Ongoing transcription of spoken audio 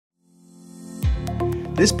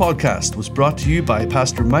This podcast was brought to you by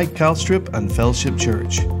Pastor Mike Calstrip and Fellowship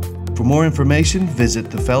Church. For more information, visit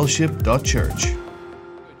thefellowship.church.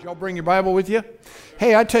 Y'all bring your Bible with you?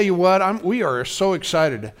 Hey, I tell you what, we are so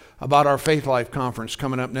excited about our Faith Life Conference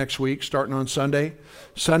coming up next week, starting on Sunday.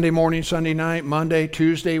 Sunday morning, Sunday night, Monday,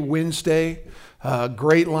 Tuesday, Wednesday.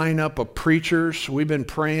 Great lineup of preachers. We've been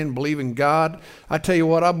praying, believing God. I tell you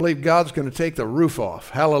what, I believe God's going to take the roof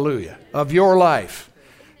off, hallelujah, of your life.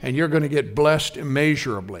 And you're going to get blessed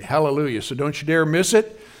immeasurably, hallelujah. So don't you dare miss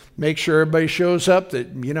it. Make sure everybody shows up that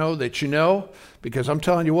you know, because I'm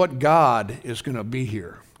telling you what, God is going to be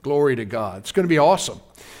here. Glory to God. It's going to be awesome.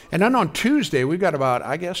 And then on Tuesday, we've got about,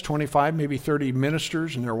 25, maybe 30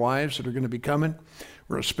 ministers and their wives that are going to be coming.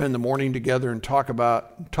 We're going to spend the morning together and talk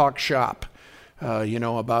shop,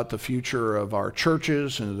 about the future of our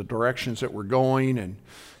churches and the directions that we're going, and,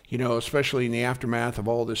 especially in the aftermath of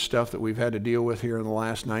all this stuff that we've had to deal with here in the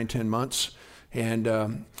last 9-10 months. And,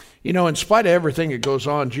 in spite of everything that goes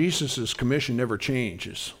on, Jesus' commission never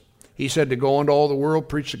changes. He said to go into all the world,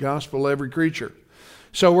 preach the gospel to every creature.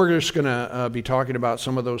 So we're just going to be talking about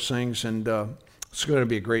some of those things, and it's going to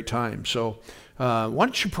be a great time. So why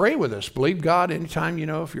don't you pray with us? Believe God anytime,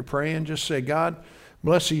 if you're praying, just say, God,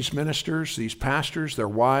 bless these ministers, these pastors, their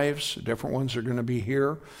wives, different ones are going to be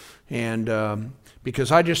here. And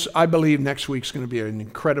because I believe next week's going to be an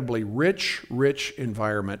incredibly rich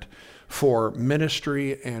environment for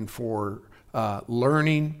ministry and for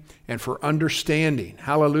learning and for understanding.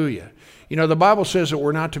 Hallelujah. The Bible says that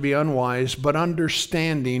we're not to be unwise, but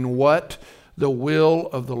understanding what the will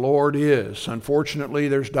of the Lord is. Unfortunately,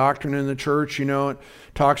 there's doctrine in the church, it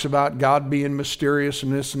talks about God being mysterious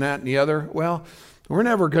and this and that and the other. Well, we're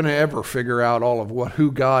never going to ever figure out all of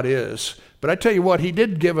who God is. But I tell you what, He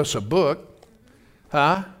did give us a book.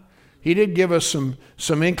 He did give us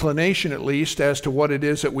some inclination, at least, as to what it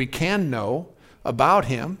is that we can know about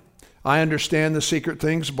Him. I understand the secret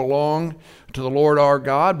things belong to the Lord our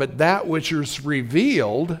God, but that which is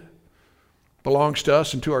revealed belongs to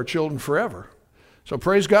us and to our children forever. So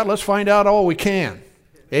praise God, let's find out all we can.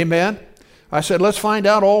 Amen? I said, let's find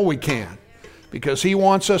out all we can, because He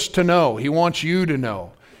wants us to know. He wants you to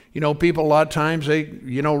know. People a lot of times, they,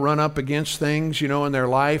 run up against things, in their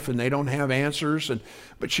life, and they don't have answers.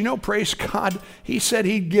 But praise God, He said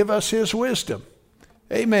He'd give us His wisdom.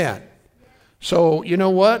 Amen. So, you know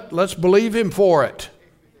what? Let's believe Him for it.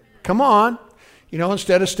 Come on.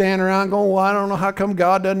 Instead of standing around going, well, I don't know how come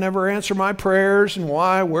God doesn't ever answer my prayers, and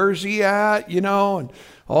why, where's He at, and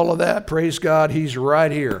all of that. Praise God, He's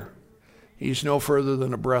right here. He's no further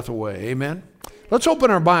than a breath away. Amen. Let's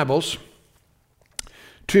open our Bibles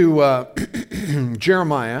to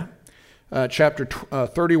Jeremiah chapter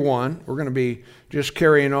 31. We're going to be just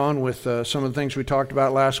carrying on with some of the things we talked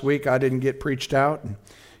about last week. I didn't get preached out.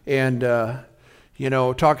 And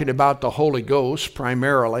talking about the Holy Ghost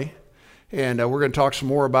primarily. And we're going to talk some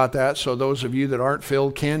more about that. So those of you that aren't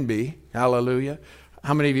filled can be. Hallelujah.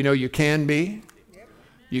 How many of you know you can be?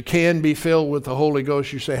 You can be filled with the Holy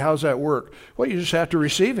Ghost. You say, how's that work? Well, you just have to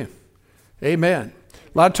receive Him. Amen.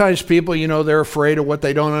 A lot of times people, they're afraid of what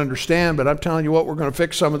they don't understand. But I'm telling you what, we're going to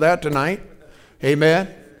fix some of that tonight.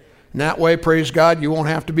 Amen. And that way, praise God, you won't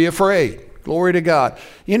have to be afraid. Glory to God.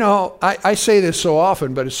 I say this so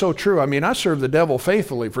often, but it's so true. I served the devil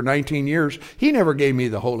faithfully for 19 years. He never gave me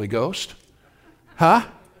the Holy Ghost.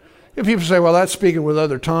 If people say, well, that's speaking with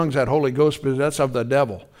other tongues, that Holy Ghost, that's of the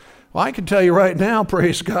devil. Well, I can tell you right now,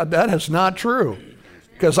 praise God, that is not true.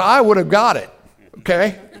 Because I would have got it,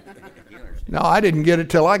 okay? No, I didn't get it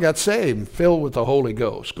till I got saved, filled with the Holy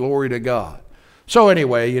Ghost. Glory to God. So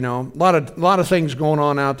anyway, a lot of things going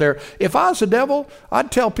on out there. If I was the devil,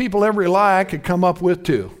 I'd tell people every lie I could come up with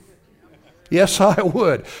too. Yes, I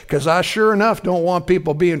would, because I sure enough don't want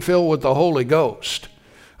people being filled with the Holy Ghost.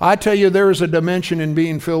 I tell you, there is a dimension in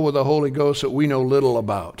being filled with the Holy Ghost that we know little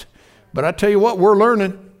about. But I tell you what, we're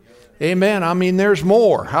learning. Amen. There's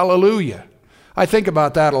more. Hallelujah. I think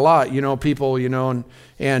about that a lot, people,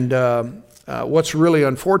 and what's really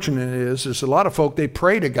unfortunate is a lot of folk, they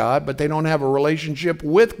pray to God, but they don't have a relationship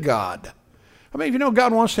with God.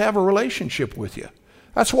 God wants to have a relationship with you.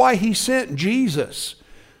 That's why He sent Jesus,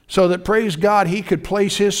 so that, praise God, He could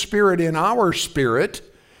place His Spirit in our spirit,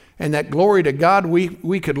 and that, glory to God,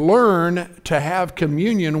 we could learn to have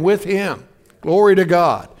communion with Him. Glory to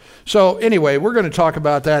God. So anyway, we're going to talk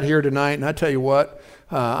about that here tonight, and I tell you what,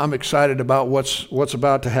 I'm excited about what's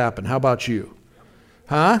about to happen. How about you?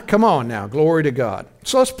 Come on now. Glory to God.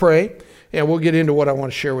 So let's pray, and we'll get into what I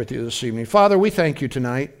want to share with you this evening. Father, we thank You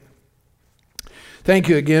tonight. Thank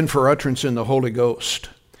You again for utterance in the Holy Ghost.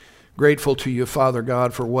 Grateful to You, Father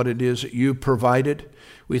God, for what it is that You provided.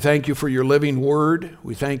 We thank you for your living word.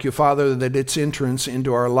 We thank you, Father, that its entrance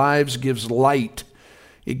into our lives gives light.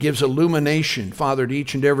 It gives illumination, Father, to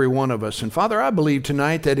each and every one of us. And Father, I believe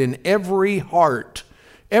tonight that in every heart,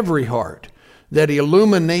 that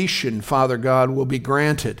illumination, Father God, will be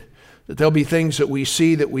granted. That there'll be things that we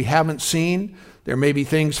see that we haven't seen. There may be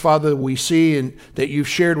things, Father, that we see and that you've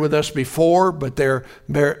shared with us before, but they're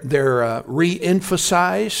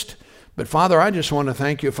re-emphasized. But Father, I just want to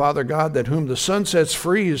thank you, Father God, that whom the Son sets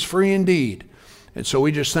free is free indeed. And so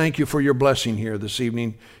we just thank you for your blessing here this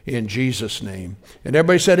evening in Jesus' name. And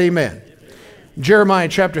everybody said amen. Jeremiah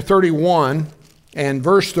chapter 31 and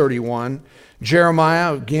verse 31.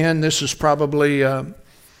 Jeremiah, again, this is probably, at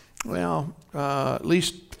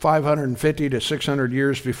least 550 to 600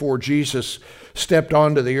 years before Jesus stepped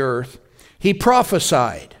onto the earth. He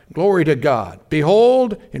prophesied, glory to God.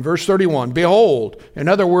 Behold, in verse 31, behold, in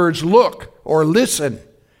other words, look or listen,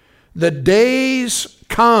 the days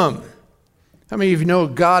come. How many of you know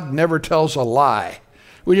God never tells a lie?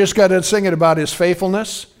 We just got to sing it about his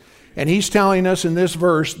faithfulness. And he's telling us in this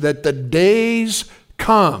verse that the days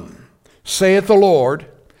come, saith the Lord,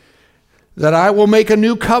 that I will make a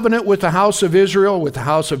new covenant with the house of Israel, with the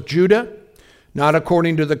house of Judah, not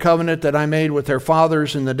according to the covenant that I made with their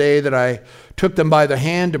fathers in the day that I took them by the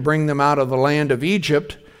hand to bring them out of the land of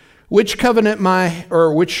Egypt, which my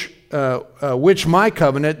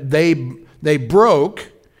covenant they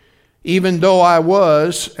broke, even though I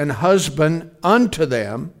was an husband unto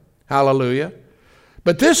them. Hallelujah.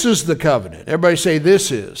 But this is the covenant. Everybody say,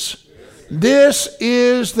 this is. This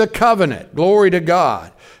is the covenant. Glory to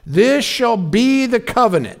God. This shall be the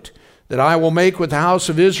covenant that I will make with the house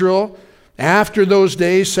of Israel. After those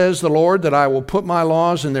days, says the Lord, that I will put my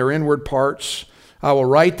laws in their inward parts. I will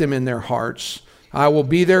write them in their hearts. I will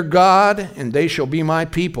be their God, and they shall be my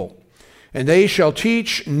people. And they shall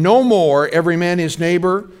teach no more every man his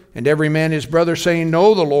neighbor and every man his brother, saying,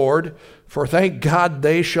 know the Lord, for thank God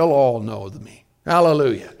they shall all know me.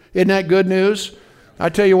 Hallelujah. Isn't that good news? I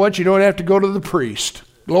tell you what, you don't have to go to the priest.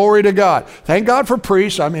 Glory to God. Thank God for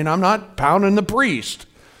priests. I mean, I'm not pounding the priest.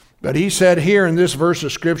 But he said here in this verse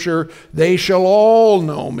of Scripture, they shall all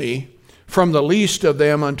know me, from the least of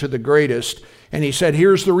them unto the greatest. And he said,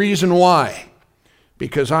 here's the reason why.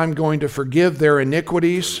 Because I'm going to forgive their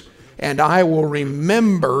iniquities, and I will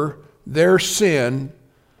remember their sin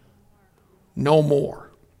no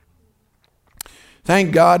more.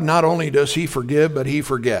 Thank God, not only does he forgive, but he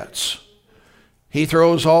forgets. He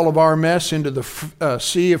throws all of our mess into the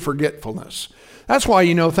sea of forgetfulness. That's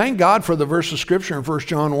why, thank God for the verse of Scripture in 1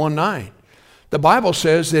 John 1:9. The Bible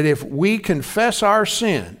says that if we confess our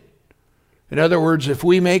sin, in other words, if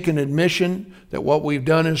we make an admission that what we've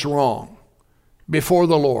done is wrong before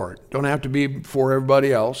the Lord, don't have to be before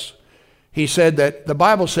everybody else. He said that the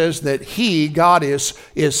Bible says that God is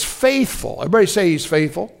faithful. Everybody say he's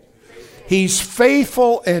faithful. He's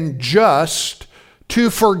faithful and just to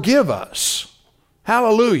forgive us.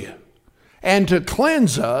 Hallelujah. And to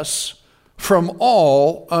cleanse us from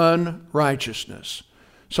all unrighteousness.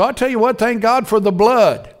 So I tell you what, thank God for the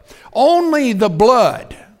blood. Only the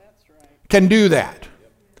blood can do that.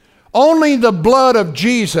 Only the blood of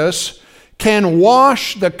Jesus can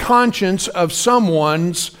wash the conscience of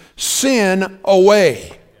someone's sin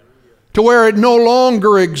away to where it no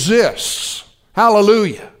longer exists.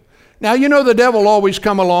 Hallelujah. Now, the devil will always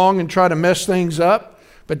come along and try to mess things up.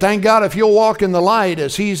 But thank God if you'll walk in the light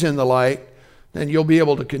as he's in the light, then you'll be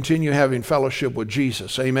able to continue having fellowship with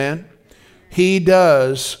Jesus. Amen? He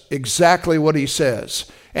does exactly what he says.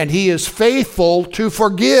 And he is faithful to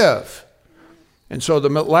forgive. And so the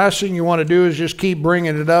last thing you want to do is just keep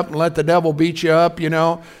bringing it up and let the devil beat you up,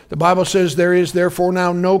 The Bible says there is therefore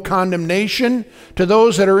now no condemnation to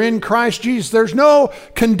those that are in Christ Jesus. There's no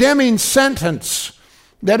condemning sentence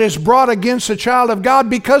that is brought against a child of God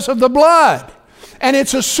because of the blood. And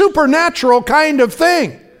it's a supernatural kind of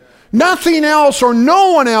thing. Nothing else or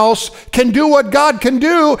no one else can do what God can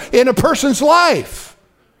do in a person's life.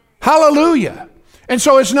 Hallelujah. And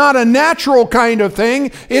so it's not a natural kind of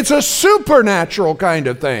thing. It's a supernatural kind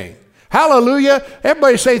of thing. Hallelujah.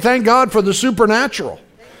 Everybody say thank God for the supernatural.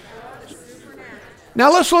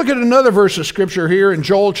 Now let's look at another verse of Scripture here in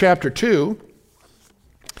Joel chapter 2.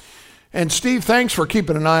 And Steve, thanks for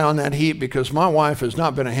keeping an eye on that heat, because my wife has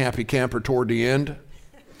not been a happy camper toward the end.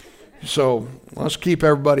 So let's keep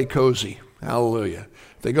everybody cozy. Hallelujah.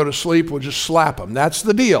 If they go to sleep, we'll just slap them. That's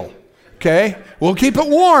the deal. Okay? We'll keep it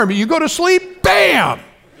warm. You go to sleep, bam!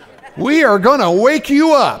 We are going to wake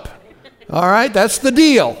you up. All right? That's the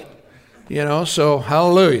deal. So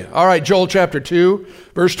hallelujah. All right, Joel chapter 2,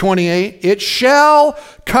 verse 28. It shall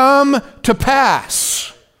come to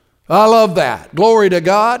pass. I love that. Glory to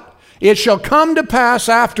God. It shall come to pass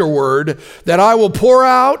afterward that I will pour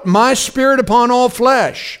out my Spirit upon all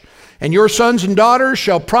flesh. And your sons and daughters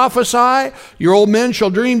shall prophesy, your old men shall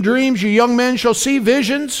dream dreams, your young men shall see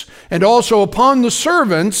visions, and also upon the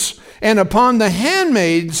servants and upon the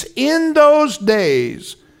handmaids in those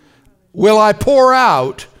days will I pour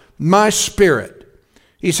out my Spirit.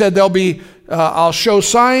 He said there'll be, I'll show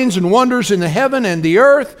signs and wonders in the heaven and the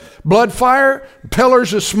earth, blood, fire,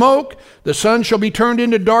 pillars of smoke. The sun shall be turned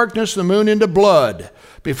into darkness, the moon into blood,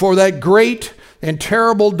 before that great and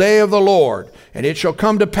terrible day of the Lord. And it shall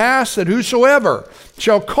come to pass that whosoever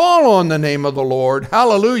shall call on the name of the Lord,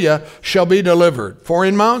 hallelujah, shall be delivered. For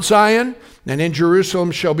in Mount Zion and in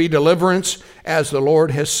Jerusalem shall be deliverance, as the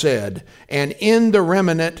Lord has said, and in the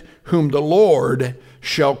remnant whom the Lord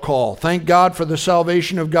shall call. Thank God for the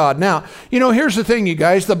salvation of God. Now, here's the thing, you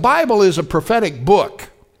guys. The Bible is a prophetic book.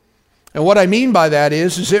 And what I mean by that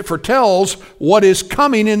is it foretells what is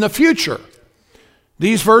coming in the future.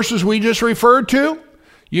 These verses we just referred to,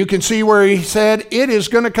 you can see where he said, it is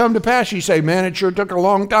going to come to pass. You say, man, it sure took a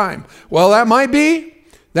long time. Well, that might be.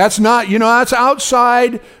 That's not, that's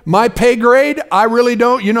outside my pay grade. I really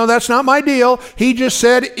don't, that's not my deal. He just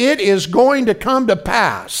said, it is going to come to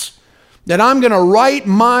pass that I'm going to write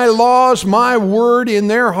my laws, my word in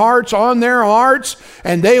their hearts, on their hearts,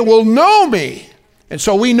 and they will know me. And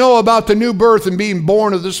so we know about the new birth and being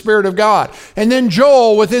born of the Spirit of God. And then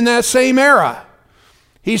Joel, within that same era,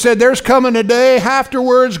 he said, there's coming a day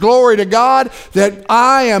afterwards, glory to God, that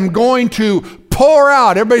I am going to pour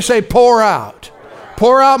out. Everybody say, pour out.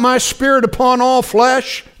 Pour out my Spirit upon all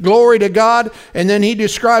flesh, glory to God. And then he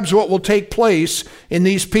describes what will take place in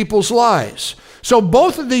these people's lives. So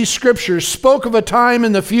both of these scriptures spoke of a time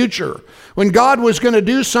in the future when God was going to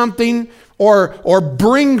do something or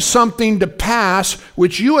bring something to pass,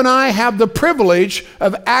 which you and I have the privilege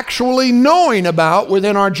of actually knowing about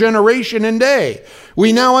within our generation and day.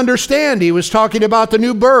 We now understand he was talking about the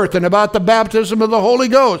new birth and about the baptism of the Holy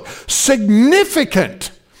Ghost. Significant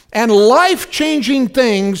and life-changing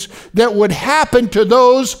things that would happen to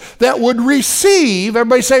those that would receive,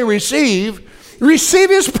 everybody say receive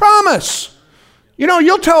his promise.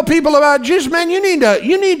 You'll tell people about Jesus, man, you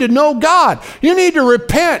need to know God. You need to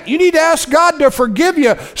repent. You need to ask God to forgive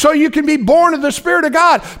you so you can be born of the Spirit of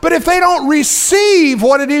God. But if they don't receive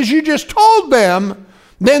what it is you just told them,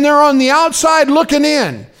 then they're on the outside looking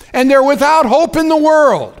in, and they're without hope in the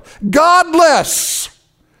world. Godless.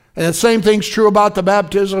 And the same thing's true about the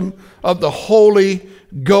baptism of the Holy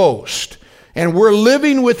Ghost. And we're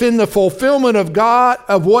living within the fulfillment of God,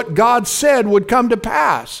 of what God said would come to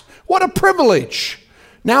pass. What a privilege.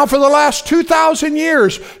 Now for the last 2,000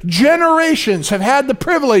 years, generations have had the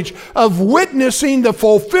privilege of witnessing the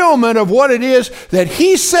fulfillment of what it is that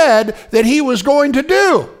he said that he was going to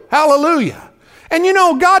do. Hallelujah. And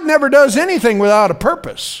God never does anything without a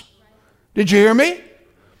purpose. Did you hear me?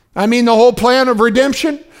 I mean, the whole plan of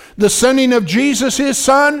redemption, the sending of Jesus, his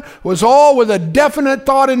son, was all with a definite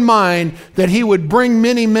thought in mind that he would bring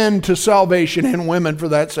many men to salvation, and women for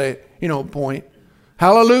that point.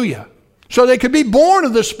 Hallelujah. So they could be born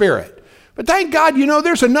of the Spirit. But thank God,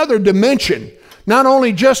 there's another dimension, not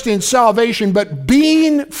only just in salvation, but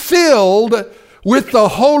being filled with the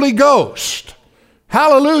Holy Ghost.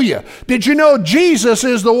 Hallelujah. Did you know Jesus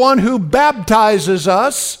is the one who baptizes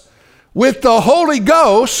us with the Holy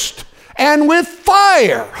Ghost and with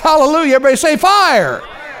fire? Hallelujah. Everybody say fire.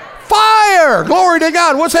 Fire. Glory to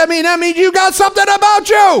God. What's that mean? That means you got something about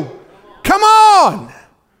you. Come on.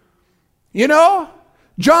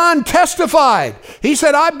 John testified. He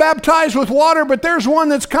said, I baptize with water, but there's one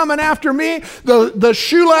that's coming after me, the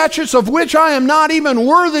shoe latches of which I am not even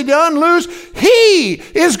worthy to unloose. He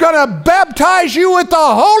is going to baptize you with the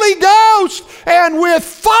Holy Ghost and with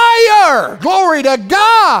fire. Glory to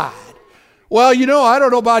God. Well, I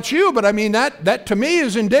don't know about you, but I mean, that to me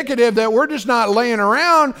is indicative that we're just not laying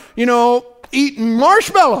around, eating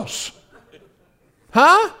marshmallows.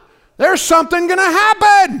 Huh? There's something going to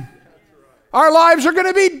happen. Our lives are going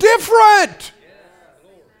to be different.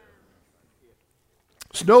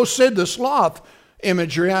 It's no Sid the Sloth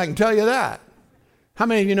imagery, I can tell you that. How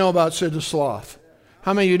many of you know about Sid the Sloth?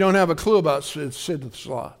 How many of you don't have a clue about Sid the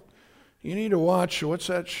Sloth? You need to watch, what's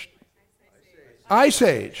that? Ice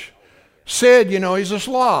Age. Sid, he's a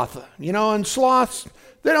sloth. And sloths,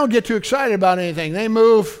 they don't get too excited about anything. They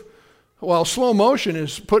move, well, slow motion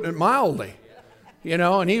is putting it mildly.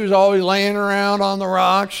 And he was always laying around on the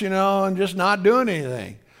rocks, and just not doing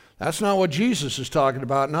anything. That's not what Jesus is talking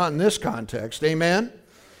about, not in this context. Amen?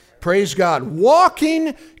 Praise God.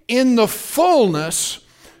 Walking in the fullness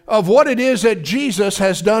of what it is that Jesus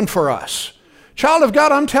has done for us. Child of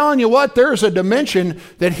God, I'm telling you what, there's a dimension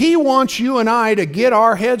that He wants you and I to get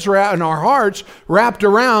our heads and our hearts wrapped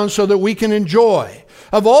around so that we can enjoy.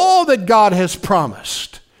 Of all that God has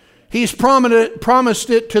promised, He's promised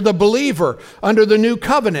it to the believer under the new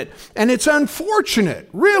covenant. And it's unfortunate,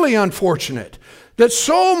 really unfortunate, that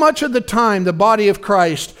so much of the time the body of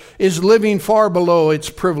Christ is living far below its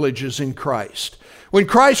privileges in Christ. When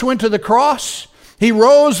Christ went to the cross, He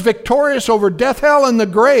rose victorious over death, hell, and the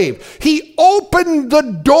grave. He opened the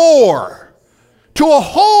door to a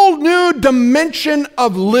whole new dimension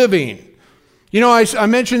of living. You know, I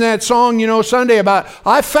mentioned that song, Sunday about,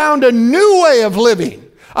 I found a new way of living,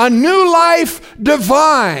 a new life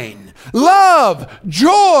divine, love,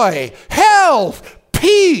 joy, health,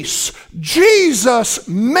 peace. Jesus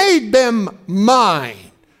made them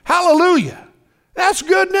mine. Hallelujah. That's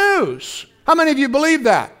good news. How many of you believe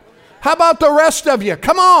that? How about the rest of you?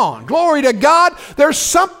 Come on. Glory to God. There's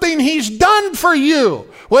something He's done for you.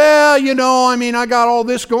 Well, I got all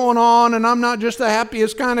this going on and I'm not just the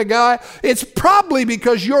happiest kind of guy. It's probably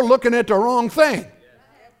because you're looking at the wrong thing.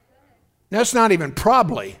 That's not even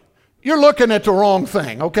probably. You're looking at the wrong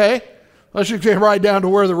thing, okay? Let's just get right down to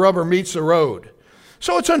where the rubber meets the road.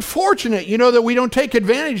 So it's unfortunate, that we don't take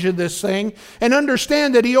advantage of this thing and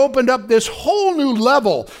understand that He opened up this whole new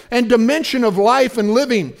level and dimension of life and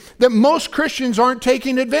living that most Christians aren't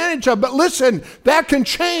taking advantage of. But listen, that can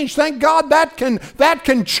change. Thank God that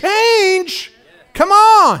can change. Come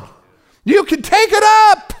on. You can take it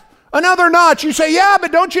up another notch. You say, yeah,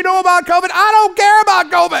 but don't you know about COVID? I don't care about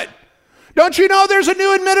COVID. Don't you know there's a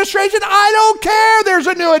new administration? I don't care there's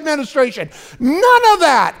a new administration. None of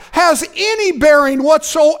that has any bearing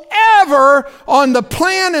whatsoever on the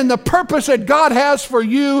plan and the purpose that God has for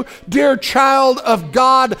you, dear child of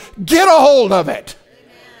God. Get a hold of it.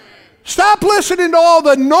 Stop listening to all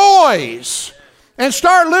the noise and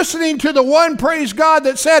start listening to the one, praise God,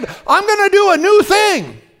 that said, I'm going to do a new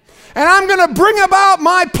thing. And I'm going to bring about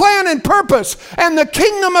my plan and purpose. And the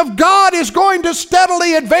kingdom of God is going to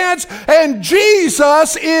steadily advance. And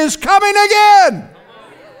Jesus is coming again.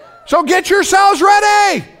 So get yourselves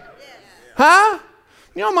ready. Huh?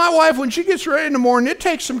 My wife, when she gets ready in the morning, it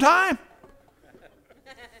takes some time.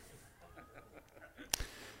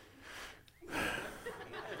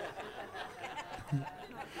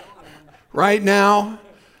 Right now,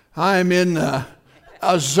 I'm in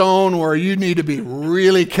a zone where you need to be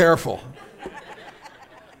really careful.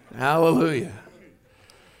 Hallelujah.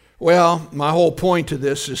 Well, my whole point to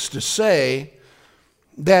this is to say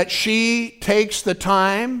that she takes the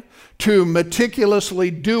time to meticulously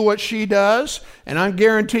do what she does, and I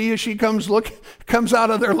guarantee you she comes out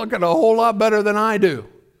of there looking a whole lot better than I do.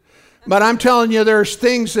 But I'm telling you, there's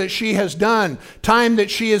things that she has done, time that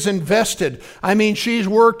she has invested. She's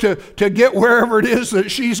worked to get wherever it is that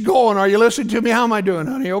she's going. Are you listening to me? How am I doing,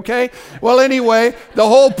 honey? Okay? Well, anyway, the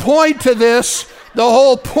whole point to this, I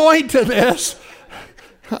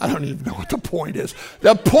don't even know what the point is.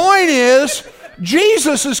 The point is,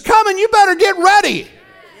 Jesus is coming. You better get ready.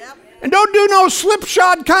 And don't do no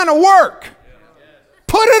slipshod kind of work.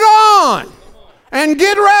 Put it on and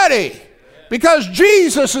get ready. Because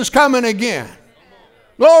Jesus is coming again.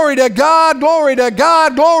 Glory to God, glory to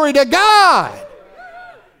God, glory to God.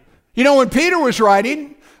 When Peter was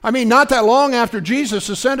writing, not that long after Jesus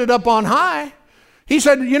ascended up on high, he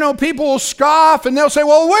said, people will scoff and they'll say,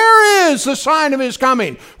 well, where is the sign of His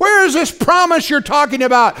coming? Where is this promise you're talking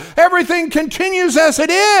about? Everything continues as it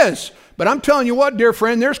is. But I'm telling you what, dear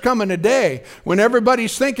friend, there's coming a day when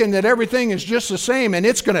everybody's thinking that everything is just the same, and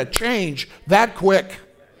it's going to change that quick.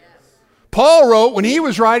 Paul wrote, when he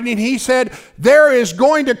was writing, he said, there is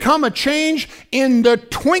going to come a change in the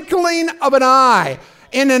twinkling of an eye,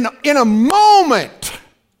 in a moment.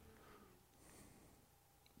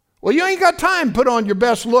 Well, you ain't got time to put on your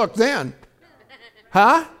best look then.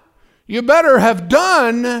 Huh? You better have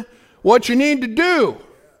done what you need to do.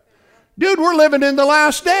 Dude, we're living in the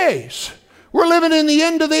last days. We're living in the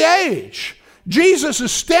end of the age. Jesus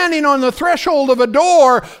is standing on the threshold of a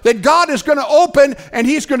door that God is going to open, and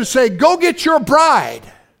He's going to say, go get your bride.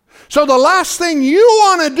 So the last thing you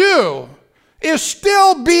want to do is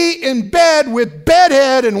still be in bed with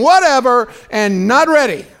bedhead and whatever and not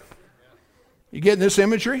ready. You getting this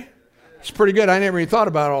imagery? It's pretty good. I never even thought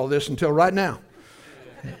about all this until right now.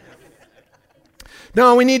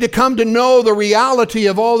 No, we need to come to know the reality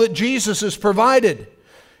of all that Jesus has provided.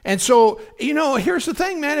 And so, here's the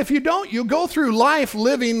thing, man. If you don't, you go through life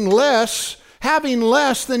living less, having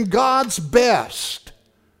less than God's best.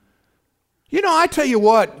 I tell you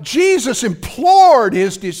what, Jesus implored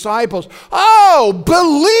His disciples, oh,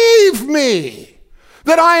 believe me.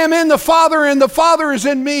 that I am in the Father and the Father is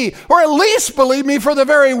in me, or at least believe me for the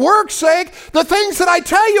very work's sake. The things that I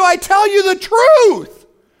tell you the truth.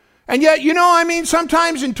 And yet,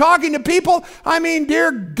 sometimes in talking to people,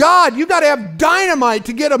 dear God, you got to have dynamite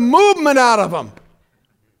to get a movement out of them.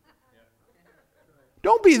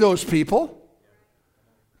 Don't be those people.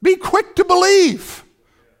 Be quick to believe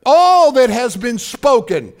all that has been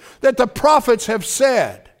spoken, that the prophets have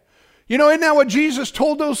said. Isn't that what Jesus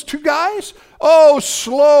told those two guys? Oh,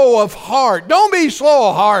 slow of heart. Don't be slow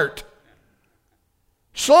of heart.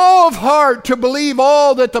 Slow of heart to believe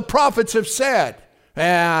all that the prophets have said.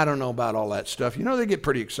 I don't know about all that stuff. They get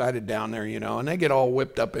pretty excited down there, and they get all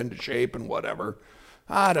whipped up into shape and whatever.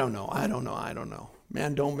 I don't know.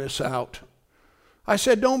 Man, don't miss out. I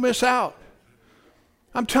said, don't miss out.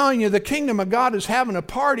 I'm telling you, the kingdom of God is having a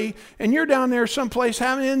party, and you're down there someplace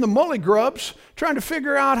having in the mully grubs, trying to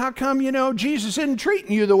figure out how come, Jesus isn't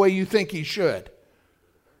treating you the way you think he should.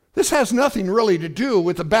 This has nothing really to do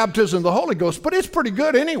with the baptism of the Holy Ghost, but it's pretty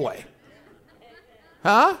good anyway.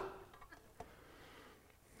 Huh?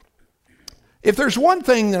 If there's one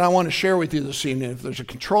thing that I want to share with you this evening, if there's a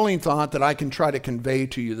controlling thought that I can try to convey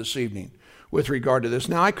to you this evening with regard to this.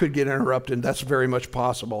 Now, I could get interrupted, and that's very much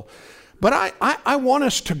possible. But I want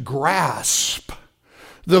us to grasp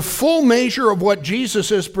the full measure of what Jesus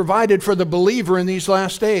has provided for the believer in these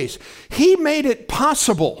last days. He made it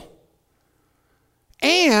possible.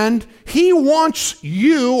 And he wants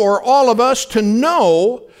you or all of us to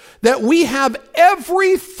know that we have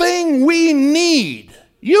everything we need.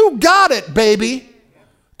 You got it, baby.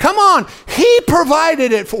 Come on. He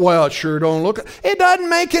provided it. Well, it sure don't look. It doesn't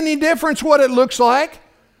make any difference what it looks like.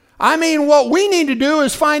 What we need to do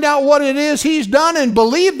is find out what it is he's done and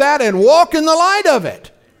believe that and walk in the light of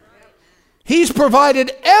it. He's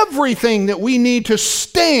provided everything that we need to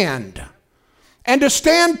stand, and to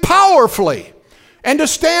stand powerfully, and to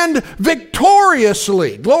stand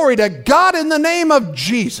victoriously. Glory to God in the name of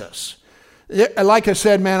Jesus. Like I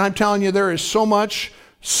said, man, I'm telling you, there is so much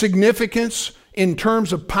significance in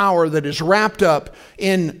terms of power that is wrapped up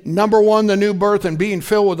in, number one, the new birth and being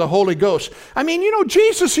filled with the Holy Ghost.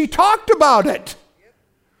 Jesus, he talked about it.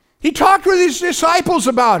 He talked with his disciples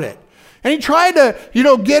about it. And he tried to,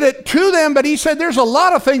 get it to them, but he said, there's a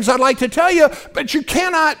lot of things I'd like to tell you, but you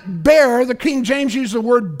cannot bear, the King James used the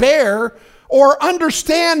word bear, or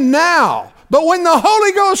understand now. But when the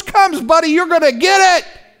Holy Ghost comes, buddy, you're going to get it.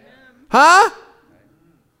 Huh?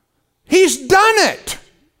 He's done it.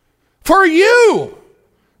 For you.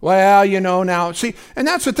 Well, now, see, and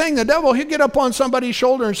that's the thing. The devil, he'll get up on somebody's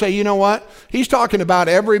shoulder and say, you know what? He's talking about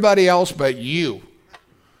everybody else but you.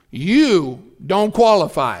 You don't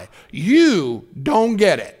qualify. You don't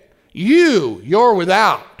get it. You're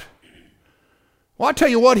without. Well, I'll tell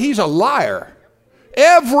you what, he's a liar.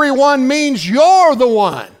 Everyone means you're the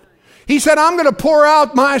one. He said, I'm going to pour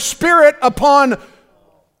out my spirit upon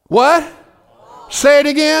what? Say it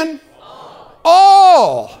again.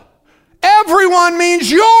 All. Everyone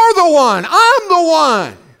means you're the one. I'm the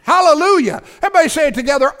one. Hallelujah. Everybody say it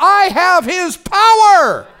together. I have his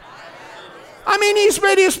power. He's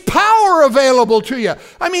made his power available to you.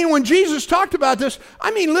 When Jesus talked about this,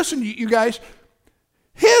 listen, you guys,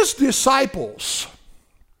 his disciples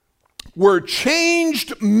were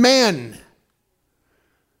changed men.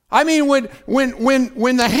 When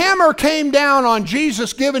the hammer came down on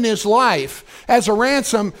Jesus giving his life as a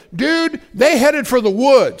ransom, dude, they headed for the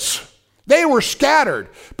woods. They were scattered.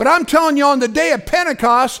 But I'm telling you, on the day of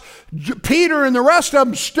Pentecost, Peter and the rest of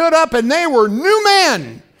them stood up, and they were new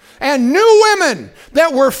men and new women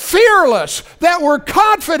that were fearless, that were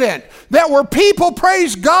confident, that were people,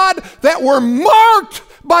 praise God, that were marked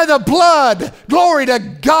by the blood. Glory to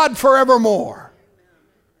God forevermore.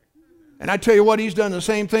 And I tell you what, he's done the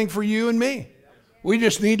same thing for you and me. We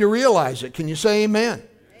just need to realize it. Can you say amen? Amen.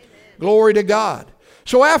 Glory to God.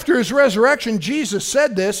 So after his resurrection, Jesus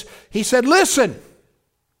said this. He said, listen.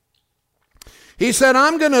 He said,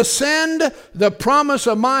 I'm going to send the promise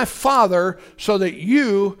of my Father so that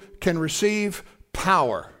you can receive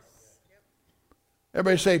power.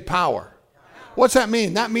 Everybody say power. What's that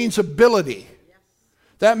mean? That means ability.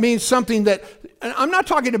 That means something that, I'm not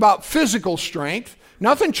talking about physical strength.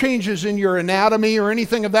 Nothing changes in your anatomy or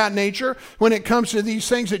anything of that nature when it comes to these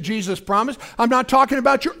things that Jesus promised. I'm not talking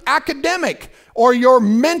about your academic or your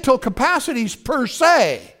mental capacities per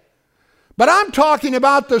se. But I'm talking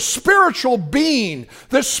about the spiritual being,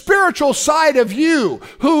 the spiritual side of you,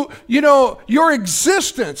 who, your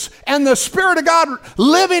existence and the Spirit of God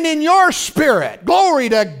living in your spirit. Glory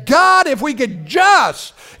to God. If we could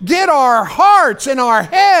just get our hearts and our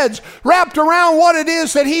heads wrapped around what it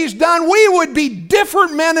is that he's done, we would be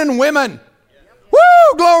different men and women.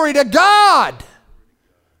 Woo! Glory to God.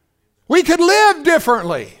 We could live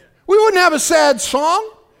differently. We wouldn't have a sad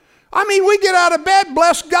song. I mean, we get out of bed,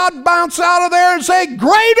 bless God, bounce out of there and say,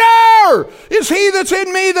 greater is he that's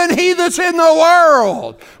in me than he that's in the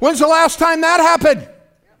world. When's the last time that happened?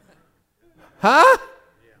 Huh?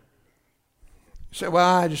 You say,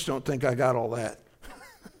 well, I just don't think I got all that.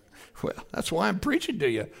 Well, that's why I'm preaching to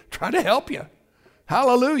you, trying to help you.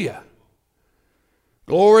 Hallelujah.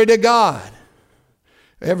 Glory to God.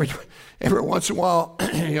 Every once in a while,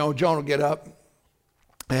 Joan will get up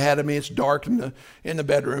ahead of me. It's dark in the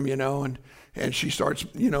bedroom, and she starts,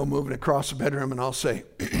 moving across the bedroom, and I'll say,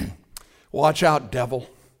 watch out, devil.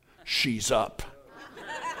 She's up.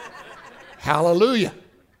 Hallelujah.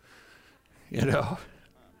 In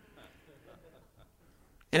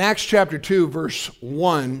Acts chapter 2, verse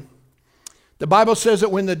 1, the Bible says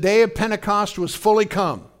that when the day of Pentecost was fully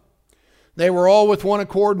come, they were all with one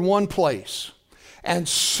accord in one place. And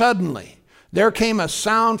suddenly there came a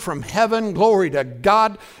sound from heaven, glory to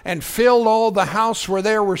God, and filled all the house where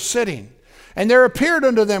they were sitting. And there appeared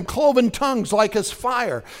unto them cloven tongues like as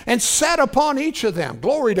fire, and sat upon each of them.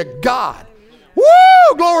 Glory to God.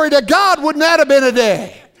 Woo! Glory to God. Wouldn't that have been a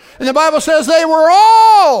day? And the Bible says they were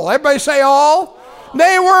all, everybody say all.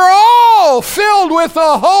 They were all filled with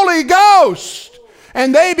the Holy Ghost.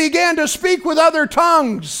 And they began to speak with other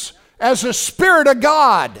tongues as the Spirit of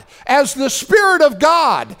God, as the Spirit of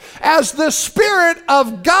God, as the Spirit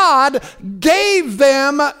of God gave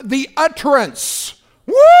them the utterance.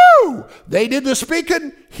 Woo! They did the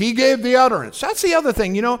speaking, he gave the utterance. That's the other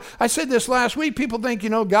thing, I said this last week. People think,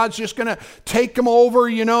 God's just going to take them over,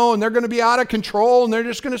 and they're going to be out of control and they're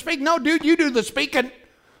just going to speak. No, dude, you do the speaking.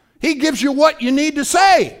 He gives you what you need to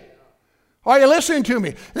say. Are you listening to me?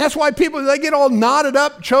 And that's why people, they get all knotted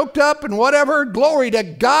up, choked up, and whatever. Glory to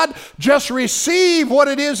God. Just receive what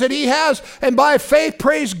it is that he has, and by faith,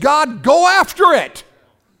 praise God, go after it.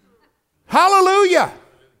 Hallelujah.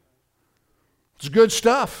 It's good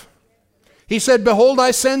stuff. He said, behold,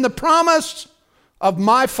 I send the promise of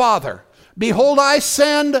my Father. Behold, I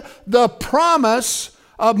send the promise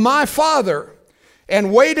of my Father.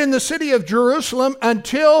 And wait in the city of Jerusalem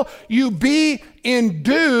until you be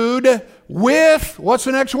endued with, what's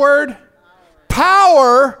the next word?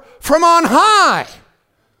 Power from on high.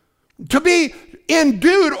 To be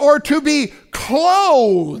endued or to be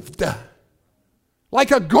clothed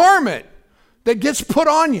like a garment that gets put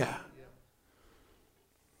on you.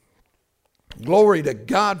 Glory to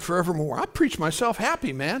God forevermore. I preach myself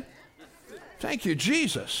happy, man. Thank you,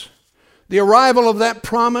 Jesus. The arrival of that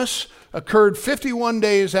promise occurred 51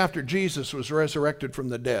 days after Jesus was resurrected from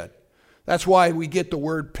the dead. That's why we get the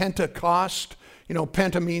word Pentecost.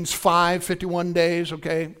 Penta means 51 days,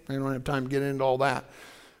 okay? I don't have time to get into all that.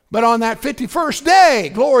 But on that 51st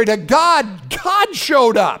day, glory to God, God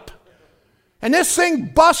showed up. And this thing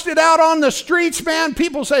busted out on the streets, man.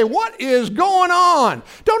 People say, what is going on?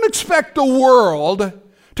 Don't expect the world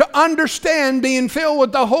to understand being filled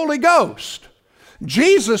with the Holy Ghost.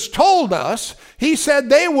 Jesus told us, he said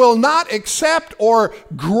they will not accept or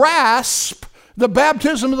grasp the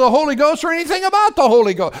baptism of the Holy Ghost or anything about the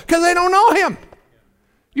Holy Ghost because they don't know him.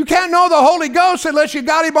 You can't know the Holy Ghost unless you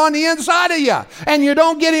got him on the inside of you. And you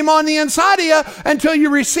don't get him on the inside of you until you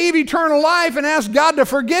receive eternal life and ask God to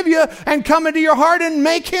forgive you and come into your heart and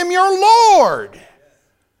make him your Lord.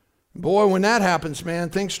 Boy, when that happens, man,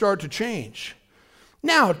 things start to change.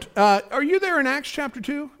 Now, are you there in Acts chapter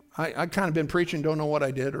 2? I kind of been preaching, don't know what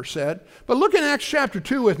I did or said. But look in Acts chapter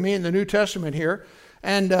 2 with me in the New Testament here.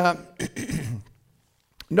 And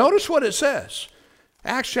notice what it says.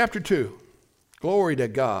 Acts chapter 2. Glory to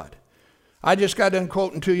God. I just got done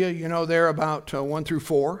quoting to you, there about 1 through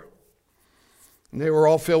 4. And they were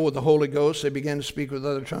all filled with the Holy Ghost. They began to speak with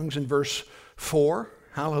other tongues in verse 4.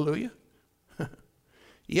 Hallelujah.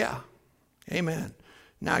 Yeah. Amen.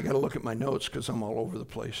 Now I got to look at my notes because I'm all over the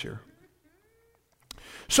place here.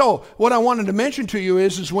 So what I wanted to mention to you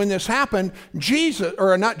is when this happened,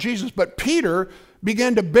 Peter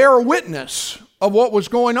began to bear witness of what was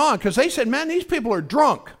going on because they said, man, these people are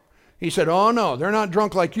drunk. He said, oh no, they're not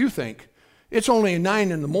drunk like you think. It's only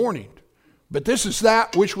 9 in the morning. But this is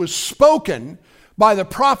that which was spoken by the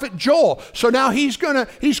prophet Joel. So now he's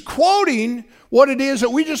quoting what it is that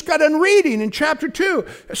we just got done reading in chapter 2.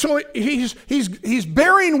 So he's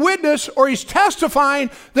bearing witness, or he's testifying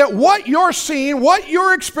that what you're seeing, what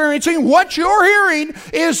you're experiencing, what you're hearing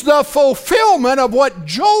is the fulfillment of what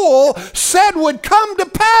Joel said would come to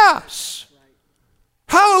pass.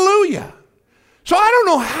 Hallelujah. So I don't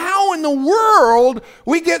know how in the world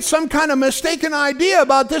we get some kind of mistaken idea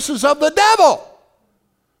about this is of the devil.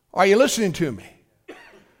 Are you listening to me?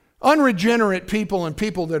 Unregenerate people and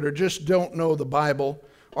people that are just don't know the Bible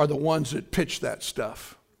are the ones that pitch that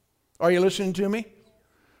stuff. Are you listening to me?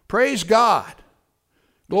 Praise God.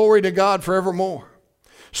 Glory to God forevermore.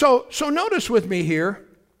 So notice with me here.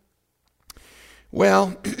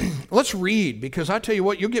 Well, let's read, because I tell you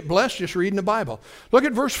what, you'll get blessed just reading the Bible. Look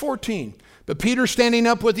at verse 14. But Peter, standing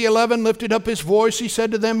up with the 11, lifted up his voice. He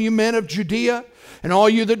said to them, you men of Judea, and all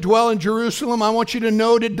you that dwell in Jerusalem, I want you to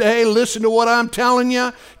know today, listen to what I'm telling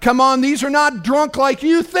you. Come on, these are not drunk like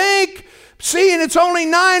you think. Seeing it's only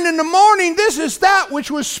 9 a.m, this is that which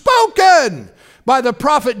was spoken by the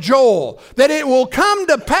prophet Joel, that it will come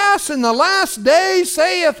to pass in the last days,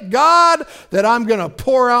 saith God, that I'm going to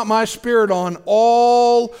pour out my spirit on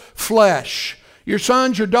all flesh. Your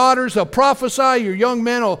sons, your daughters, they'll prophesy. Your young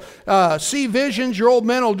men will see visions. Your old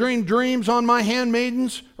men will dream dreams on my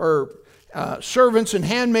handmaidens, or servants and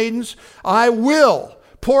handmaidens. I will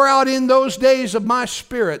pour out in those days of my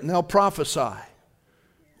spirit, and they'll prophesy.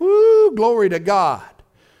 Woo, glory to God.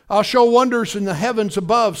 I'll show wonders in the heavens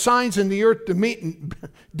above, signs in the earth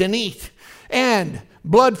beneath, and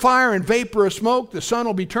blood, fire, and vapor of smoke. The sun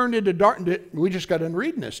will be turned into darkness. We just got done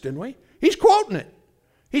reading this, didn't we? He's quoting it.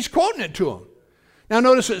 He's quoting it to them. Now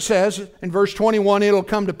notice it says in verse 21, it'll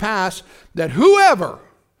come to pass that whoever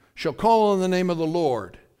shall call on the name of the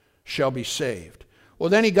Lord shall be saved. Well,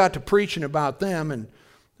 then he got to preaching about them and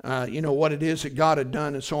you know what it is that God had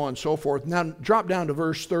done and so on and so forth. Now drop down to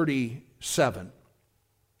verse 37.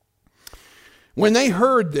 When they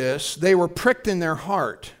heard this, they were pricked in their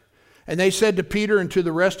heart. And they said to Peter and to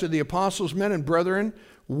the rest of the apostles, men and brethren,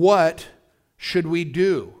 what should we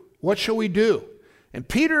do? What shall we do? And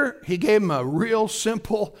Peter, he gave them a real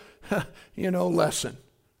simple, lesson.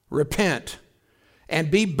 Repent and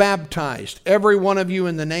be baptized, every one of you,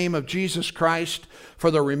 in the name of Jesus Christ for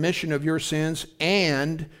the remission of your sins,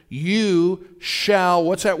 and you shall,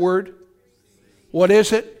 what's that word? What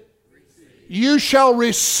is it? You shall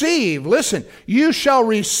receive, listen, you shall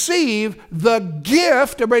receive the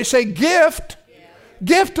gift, everybody say gift,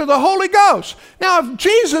 gift of the Holy Ghost. Now, if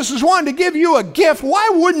Jesus is wanting to give you a gift, why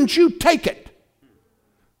wouldn't you take it?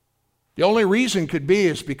 The only reason could be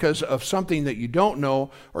is because of something that you don't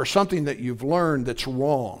know or something that you've learned that's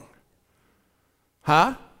wrong.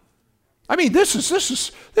 Huh? I mean, this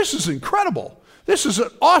is incredible. This is an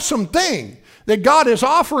awesome thing that God is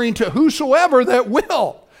offering to whosoever that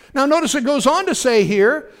will. Now notice it goes on to say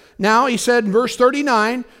here, now he said in verse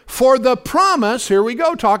 39, for the promise, here we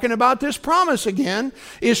go, talking about this promise again,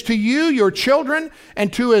 is to you, your children,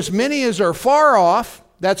 and to as many as are far off.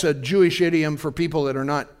 That's a Jewish idiom for people that are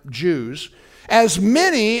not Jews. As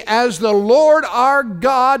many as the Lord our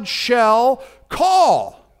God shall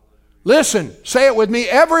call. Listen, say it with me.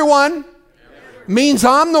 Everyone means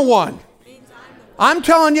I'm the one. I'm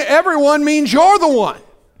telling you, everyone means you're the one.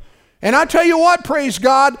 And I tell you what, praise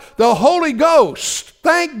God, the Holy Ghost.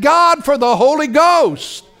 Thank God for the Holy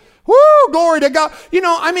Ghost. Woo, glory to God.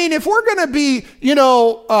 If we're going to be,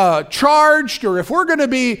 charged, or if we're going to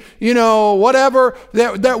be, whatever,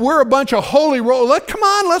 that we're a bunch of holy rollers, come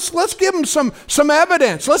on, let's give them some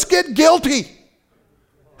evidence. Let's get guilty.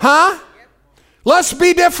 Huh? Let's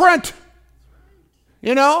be different.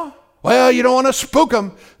 Well, you don't want to spook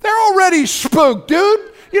them. They're already spooked, dude.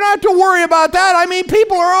 You don't have to worry about that.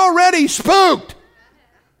 People are already spooked.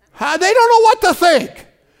 They don't know what to think.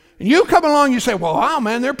 And you come along, you say, well, wow,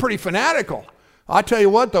 man, they're pretty fanatical. I tell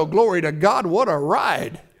you what, though, glory to God, what a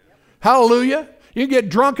ride. Hallelujah. You get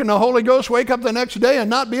drunk in the Holy Ghost, wake up the next day and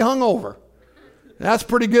not be hungover. That's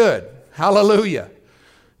pretty good. Hallelujah.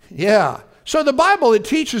 Yeah. So the Bible, it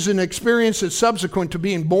teaches an experience that's subsequent to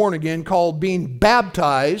being born again called being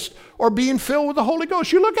baptized or being filled with the Holy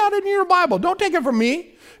Ghost. You look at it in your Bible. Don't take it from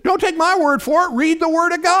me. Don't take my word for it. Read the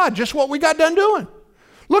Word of God, just what we got done doing.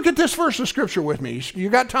 Look at this verse of Scripture with me. You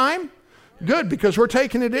got time? Good, because we're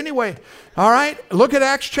taking it anyway. All right, look at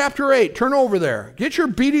Acts chapter 8. Turn over there. Get your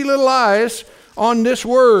beady little eyes on this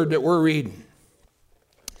word that we're reading.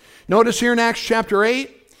 Notice here in Acts chapter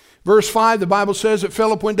 8, verse 5, the Bible says that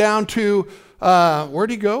Philip went down to, where'd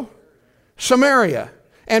he go? Samaria,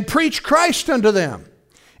 and preached Christ unto them.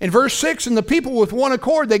 In verse 6, and the people with one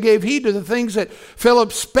accord, they gave heed to the things that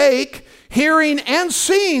Philip spake, hearing and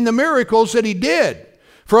seeing the miracles that he did.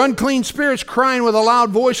 For unclean spirits crying with a loud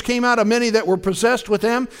voice came out of many that were possessed with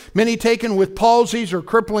them, many taken with palsies or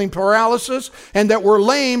crippling paralysis, and that were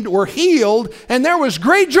lamed were healed, and there was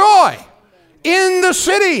great joy in the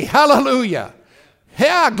city. Hallelujah.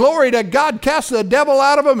 Yeah, glory to God. Cast the devil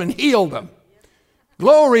out of them and healed them.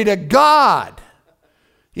 Glory to God.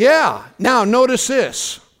 Yeah. Now notice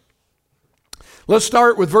this. Let's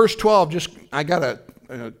start with verse 12. I got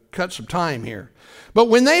cut some time here. But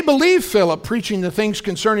when they believed Philip preaching the things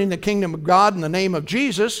concerning the kingdom of God in the name of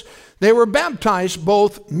Jesus, they were baptized,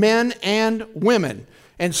 both men and women.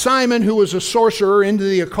 And Simon, who was a sorcerer into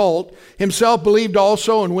the occult, himself believed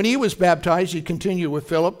also, and when he was baptized, he continued with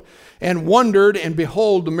Philip, and wondered, and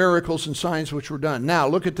behold, the miracles and signs which were done. Now,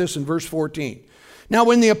 look at this in verse 14. Now,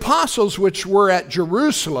 when the apostles which were at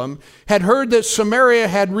Jerusalem had heard that Samaria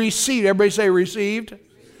had received, everybody say received?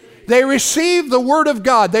 They received the word of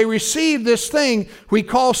God. They received this thing we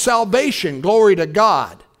call salvation, glory to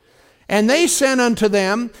God. And they sent unto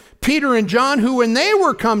them Peter and John, who when they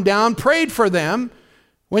were come down, prayed for them.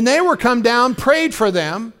 When they were come down, prayed for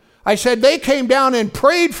them. I said they came down and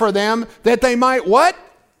prayed for them that they might what?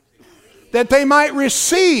 That they might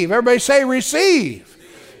receive. Everybody say receive.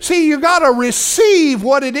 See, you got to receive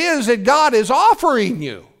what it is that God is offering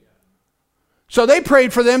you. So they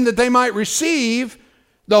prayed for them that they might receive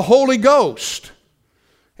the Holy Ghost.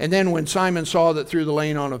 And then when Simon saw that through the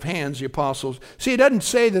laying on of hands, the apostles, see, it doesn't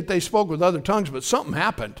say that they spoke with other tongues, but something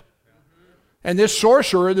happened. And this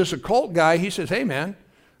sorcerer, this occult guy, he says, hey man,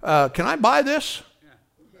 can I buy this?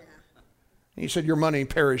 He said, your money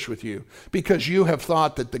perish with you, because you have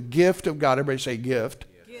thought that the gift of God, everybody say gift,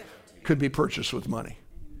 could be purchased with money.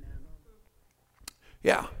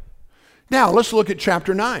 Yeah. Now, let's look at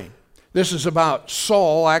chapter 9. This is about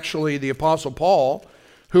Saul, actually the Apostle Paul,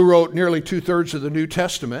 who wrote nearly 2/3 of the New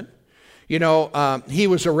Testament. You know, he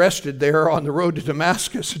was arrested there on the road to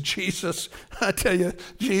Damascus, and Jesus, I tell you,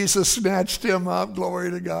 Jesus snatched him up,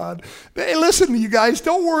 glory to God. Hey, listen, you guys,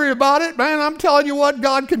 don't worry about it, man. I'm telling you what,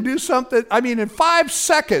 God can do something. I mean, in 5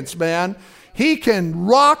 seconds, man, he can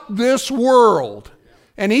rock this world,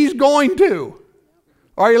 and he's going to.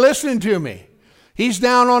 Are you listening to me? He's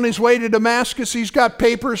down on his way to Damascus. He's got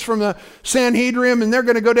papers from the Sanhedrin, and they're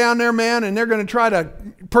going to go down there, man, and they're going to try to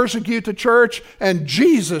persecute the church, and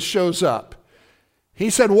Jesus shows up.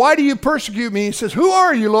 He said, why do you persecute me? He says, who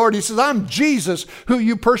are you, Lord? He says, I'm Jesus who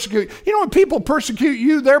you persecute. You know, when people persecute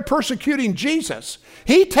you, they're persecuting Jesus.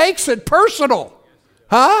 He takes it personal.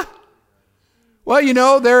 Huh? Well, you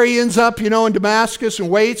know, there he ends up, you know, in Damascus and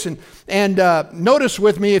waits. And notice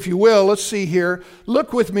with me, if you will, let's see here.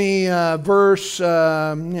 Look with me, verse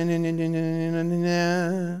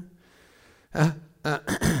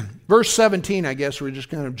 17, I guess. We're just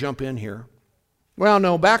going to jump in here. Well,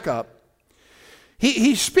 no, back up.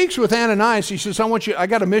 He speaks with Ananias. He says, I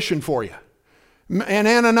got a mission for you. And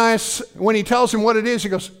Ananias, when he tells him what it is, he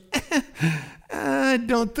goes, I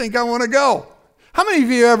don't think I want to go. How many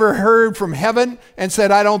of you ever heard from heaven and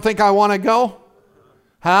said, I don't think I want to go?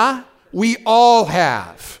 Huh? We all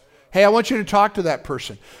have. Hey, I want you to talk to that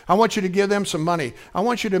person. I want you to give them some money. I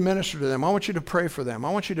want you to minister to them. I want you to pray for them.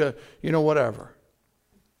 I want you to, you know, whatever.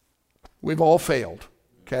 We've all failed,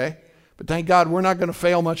 okay? But thank God we're not going to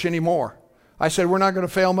fail much anymore. I said we're not going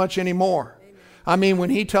to fail much anymore. I mean, when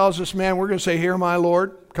he tells us, man, we're going to say, here, my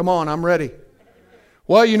Lord, come on, I'm ready.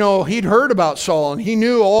 Well, you know, he'd heard about Saul and he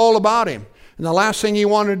knew all about him. And the last thing he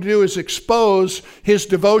wanted to do is expose his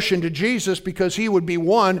devotion to Jesus, because he would be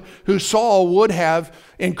one who Saul would have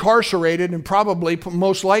incarcerated and probably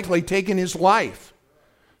most likely taken his life.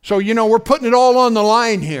 So, you know, we're putting it all on the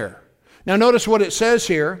line here. Now notice what it says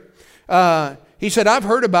here. He said, I've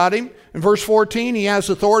heard about him. In verse 14, he has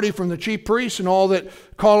authority from the chief priests and all that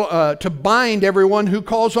call to bind everyone who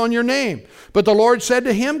calls on your name. But the Lord said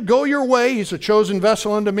to him, go your way. He's a chosen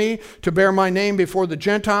vessel unto me to bear my name before the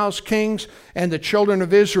Gentiles, kings, and the children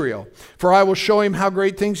of Israel. For I will show him how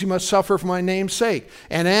great things he must suffer for my name's sake.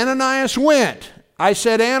 And Ananias went. I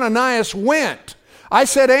said Ananias went. I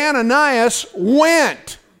said Ananias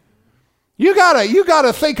went. You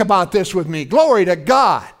gotta think about this with me. Glory to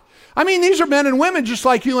God. I mean, these are men and women just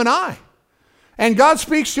like you and I. And God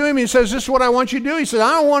speaks to him. He says, this is what I want you to do. He says,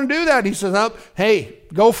 I don't want to do that. He says, oh, hey,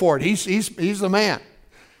 go for it. He's the man.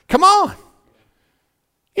 Come on.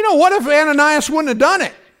 You know, what if Ananias wouldn't have done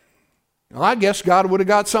it? Well, I guess God would have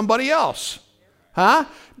got somebody else. Huh?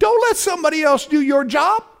 Don't let somebody else do your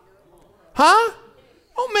job. Huh?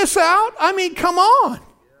 Don't miss out. I mean, come on.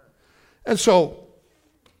 And so,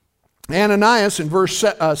 Ananias in verse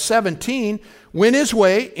 17 went his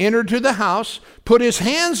way, entered to the house, put his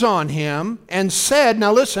hands on him, and said,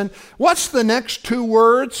 now listen, what's the next 2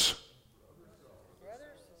 words?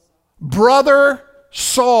 Brother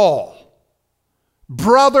Saul.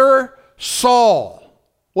 Brother Saul.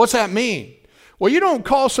 What's that mean? Well, you don't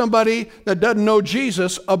call somebody that doesn't know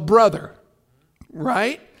Jesus a brother,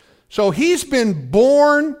 right? So he's been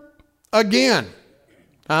born again.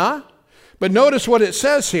 Huh? But notice what it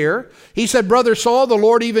says here. He said, Brother Saul, the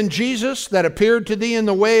Lord, even Jesus, that appeared to thee in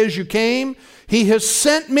the way as you came, he has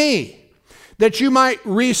sent me, that you might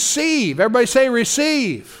receive. Everybody say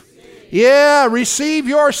receive. Yeah, receive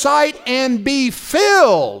your sight and be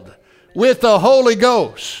filled with the Holy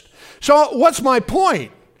Ghost. So what's my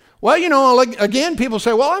point? Well, you know, again, people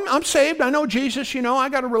say, well, I'm saved. I know Jesus, you know, I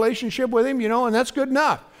got a relationship with him, you know, and that's good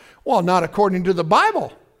enough. Well, not according to the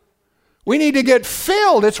Bible. We need to get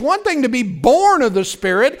filled. It's one thing to be born of the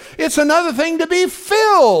Spirit. It's another thing to be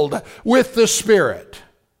filled with the Spirit.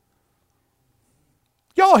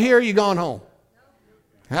 Y'all here? You gone home?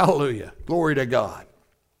 Hallelujah. Glory to God.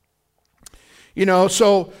 You know,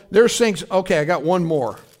 so there's things. Okay, I got one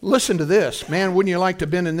more. Listen to this. Man, wouldn't you like to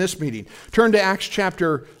have been in this meeting? Turn to Acts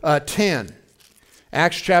chapter 10.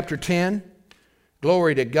 Acts chapter 10.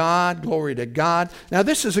 Glory to God. Glory to God. Now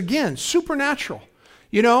this is, again, supernatural.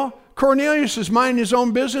 You know, Cornelius is minding his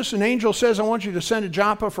own business. An angel says, I want you to send to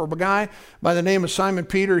Joppa for a guy by the name of Simon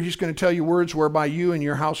Peter. He's going to tell you words whereby you and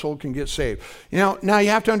your household can get saved. You know, now you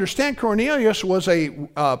have to understand Cornelius was a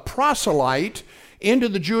proselyte into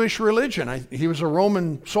the Jewish religion. He was a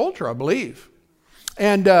Roman soldier, I believe.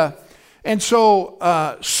 And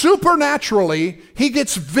so supernaturally, he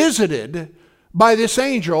gets visited by this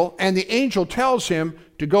angel, and the angel tells him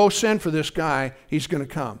to go send for this guy. He's going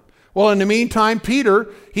to come. Well, in the meantime, Peter,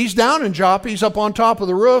 he's down in Joppa. He's up on top of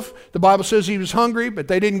the roof. The Bible says he was hungry, but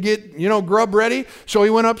they didn't get, you know, grub ready. So he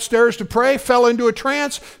went upstairs to pray, fell into a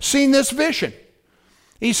trance, seen this vision.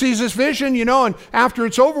 He sees this vision, you know, and after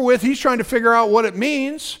it's over with, he's trying to figure out what it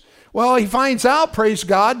means. Well, he finds out, praise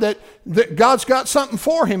God, that God's got something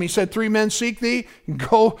for him. He said, 3 men seek thee,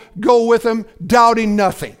 go with them, doubting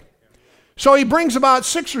nothing. So he brings about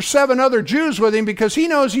 6 or 7 other Jews with him because he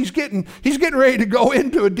knows he's getting ready to go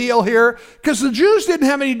into a deal here because the Jews didn't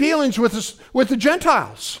have any dealings with the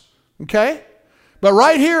Gentiles. Okay? But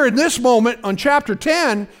right here in this moment on chapter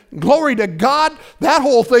 10, glory to God, that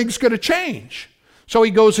whole thing's going to change. So he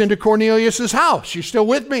goes into Cornelius' house. You still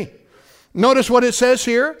with me? Notice what it says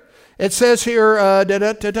here. It says here,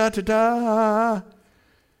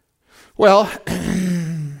 well,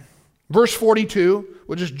 verse 42,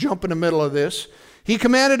 we'll just jump in the middle of this. He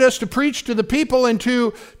commanded us to preach to the people and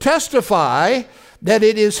to testify that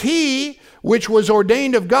it is he which was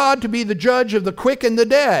ordained of God to be the judge of the quick and the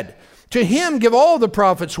dead. To him give all the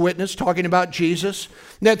prophets witness, talking about Jesus,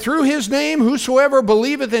 that through his name whosoever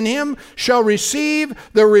believeth in him shall receive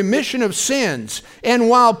the remission of sins. And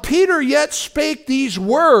while Peter yet spake these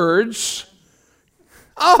words,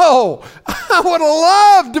 oh, I would have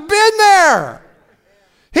loved to have been there.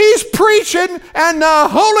 He's preaching and the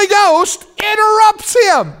Holy Ghost interrupts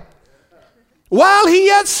him. While he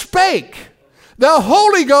yet spake, the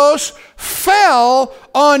Holy Ghost fell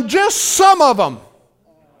on just some of them.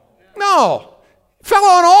 No, fell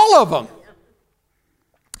on all of them,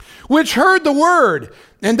 which heard the word.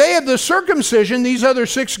 And they of the circumcision, these other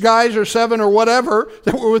 6 guys or 7 or whatever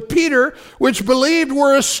that were with Peter, which believed,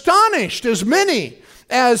 were astonished, as many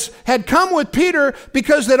as had come with Peter,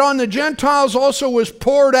 because that on the Gentiles also was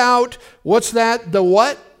poured out, what's that? The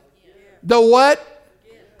what? The what?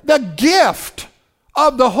 The gift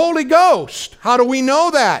of the Holy Ghost. How do we know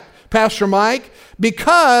that, Pastor Mike?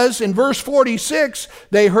 Because in verse 46,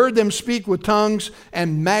 they heard them speak with tongues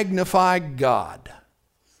and magnify God.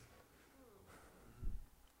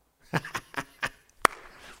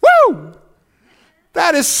 Woo!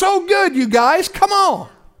 That is so good, you guys. Come on.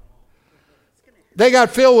 They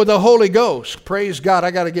got filled with the Holy Ghost. Praise God.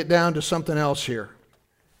 I got to get down to something else here.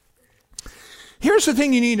 Here's the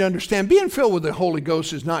thing you need to understand. Being filled with the Holy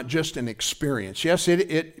Ghost is not just an experience. Yes,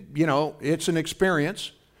 it's an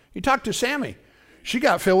experience. You talk to Sammy. She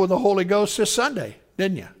got filled with the Holy Ghost this Sunday,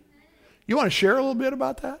 didn't you? You want to share a little bit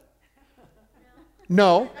about that?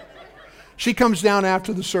 No. She comes down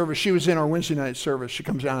after the service. She was in our Wednesday night service. She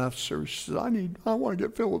comes down after the service. She says, I want to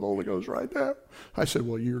get filled with the Holy Ghost right now. I said,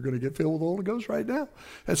 well, you're going to get filled with the Holy Ghost right now.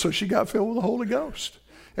 And so she got filled with the Holy Ghost.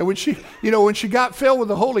 And when she got filled with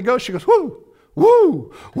the Holy Ghost, she goes, woo,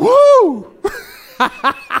 woo, woo.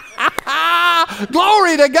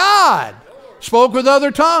 Glory to God. Spoke with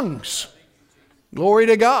other tongues. Glory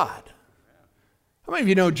to God. How many of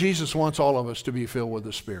you know Jesus wants all of us to be filled with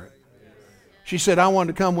the Spirit? She said, I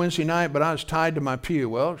wanted to come Wednesday night, but I was tied to my pew.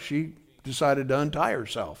 Well, she decided to untie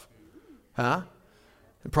herself. Huh?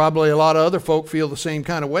 And probably a lot of other folk feel the same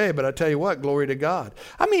kind of way, but I tell you what, glory to God.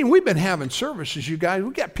 I mean, we've been having services, you guys.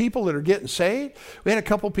 We got people that are getting saved. We had a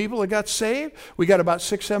couple people that got saved. We got about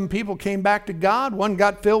 6, 7 people came back to God. One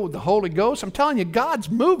got filled with the Holy Ghost. I'm telling you, God's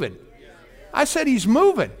moving. I said he's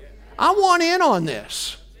moving. I want in on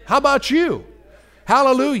this. How about you?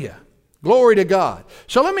 Hallelujah. Glory to God.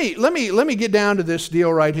 So let me get down to this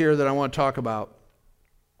deal right here that I want to talk about.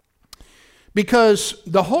 Because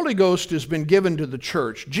the Holy Ghost has been given to the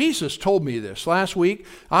church. Jesus told me this. Last week,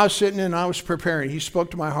 I was sitting and I was preparing. He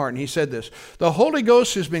spoke to my heart and he said this. The Holy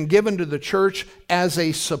Ghost has been given to the church as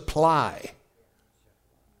a supply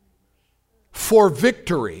for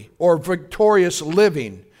victory or victorious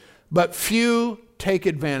living, but few take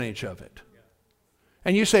advantage of it.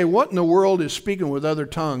 And you say, what in the world is speaking with other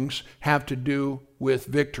tongues have to do with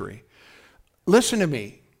victory? Listen to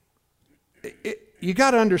me. You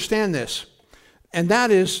got to understand this. And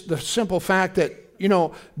that is the simple fact that,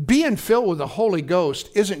 being filled with the Holy Ghost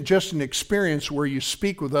isn't just an experience where you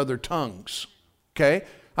speak with other tongues. Okay?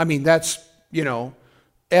 I mean, that's,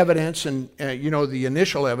 evidence and, the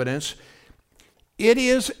initial evidence. It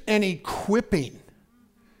is an equipping.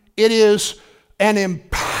 It is an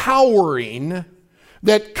empowering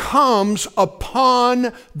that comes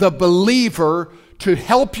upon the believer to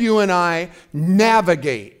help you and I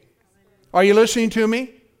navigate. Are you listening to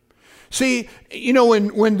me? See,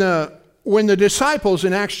 when the disciples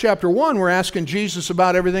in Acts chapter 1 were asking Jesus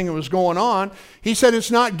about everything that was going on, he said,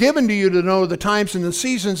 it's not given to you to know the times and the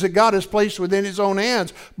seasons that God has placed within his own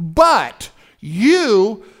hands, but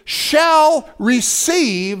you shall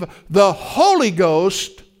receive the Holy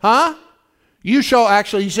Ghost. You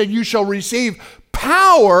shall receive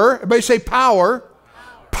power. Everybody say power.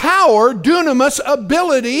 Power, dunamis,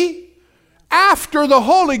 ability, after the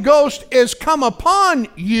Holy Ghost is come upon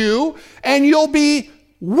you, and you'll be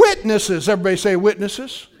witnesses. Everybody say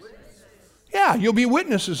witnesses. Yeah, you'll be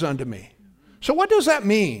witnesses unto me. So what does that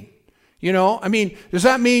mean? Does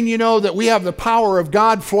that mean, that we have the power of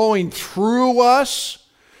God flowing through us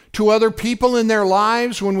to other people in their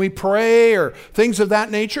lives when we pray or things of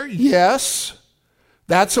that nature? Yes,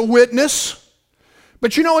 that's a witness.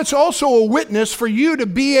 But it's also a witness for you to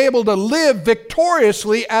be able to live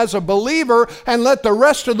victoriously as a believer and let the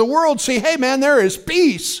rest of the world see, hey man, there is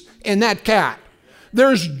peace in that cat.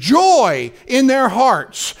 There's joy in their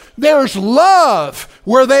hearts. There's love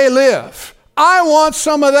where they live. I want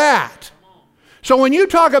some of that. So when you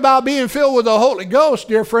talk about being filled with the Holy Ghost,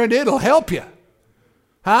 dear friend, it'll help you.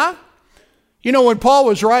 When Paul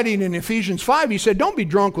was writing in Ephesians 5, he said, don't be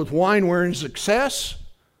drunk with wine wherein is excess.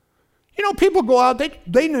 People go out, they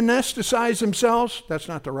anesthetize themselves. That's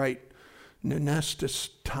not the right,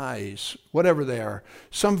 anesthetize, whatever they are.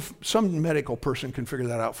 Some medical person can figure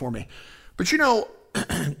that out for me. But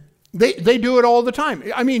they do it all the time.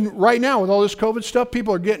 I mean, right now with all this COVID stuff,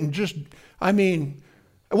 people are getting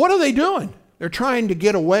what are they doing? They're trying to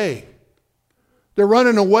get away. They're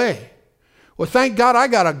running away. Well, thank God I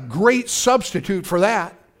got a great substitute for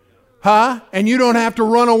that. And you don't have to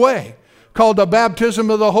run away. Called the baptism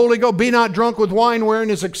of the Holy Ghost. Be not drunk with wine wherein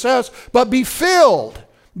is excess, but be filled.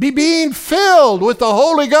 Be being filled with the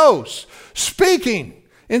Holy Ghost. Speaking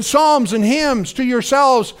in psalms and hymns to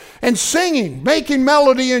yourselves and singing, making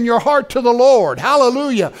melody in your heart to the Lord.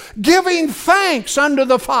 Hallelujah. Giving thanks unto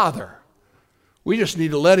the Father. We just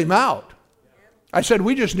need to let him out. I said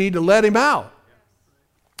we just need to let him out.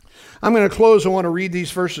 I'm going to close. I want to read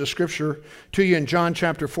these verses of Scripture to you in John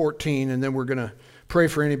chapter 14, and then we're going to pray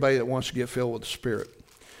for anybody that wants to get filled with the Spirit.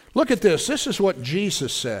 Look at this. This is what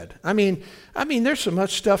Jesus said. I mean, there's so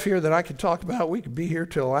much stuff here that I could talk about. We could be here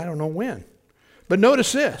till I don't know when. But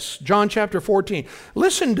notice this, John chapter 14.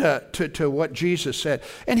 Listen to what Jesus said.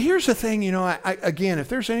 And here's the thing, again, if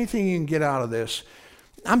there's anything you can get out of this,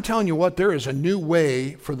 I'm telling you what, there is a new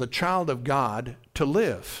way for the child of God to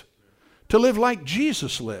live like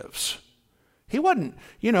Jesus lives. He wasn't,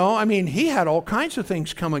 he had all kinds of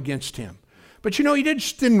things come against him. But he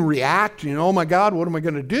just didn't react, oh my God, what am I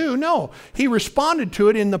going to do? No, he responded to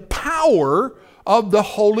it in the power of the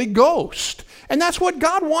Holy Ghost. And that's what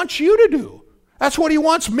God wants you to do. That's what he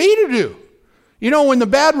wants me to do. When the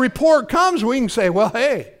bad report comes, we can say, well,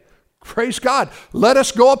 hey, praise God, let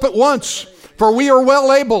us go up at once, for we are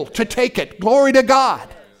well able to take it. Glory to God,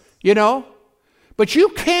 But you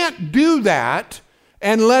can't do that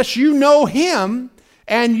unless you know him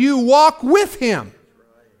and you walk with him.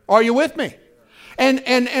 Are you with me?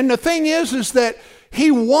 And the thing is that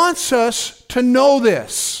he wants us to know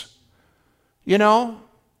this. He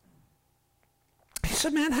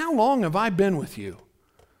said, man, how long have I been with you?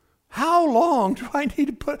 How long do I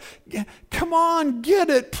need to come on,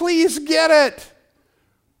 get it. Please get it.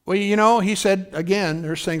 Well, he said, again,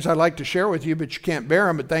 there's things I'd like to share with you, but you can't bear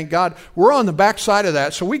them. But thank God we're on the backside of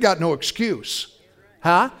that, so we got no excuse.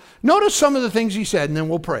 Notice some of the things he said, and then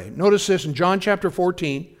we'll pray. Notice this in John chapter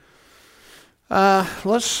 14.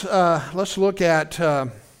 Let's look at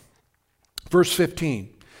verse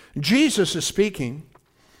 15. Jesus is speaking,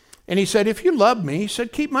 and he said, if you love me, he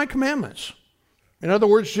said, keep my commandments. In other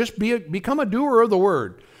words, just become a doer of the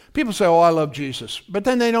word. People say, oh, I love Jesus, but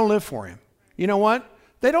then they don't live for him. You know what?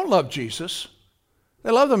 They don't love Jesus.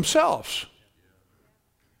 They love themselves.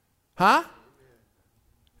 Huh?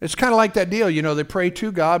 It's kind of like that deal, you know, they pray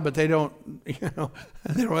to God, but they don't, they don't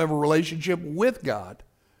have a relationship with God.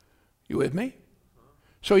 You with me?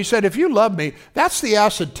 So he said, if you love me, that's the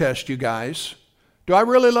acid test, you guys. Do I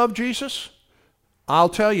really love Jesus? I'll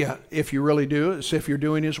tell you, if you really do, it's if you're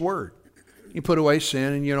doing his word. You put away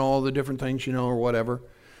sin and, all the different things, or whatever.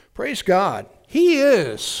 Praise God. He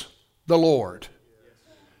is the Lord.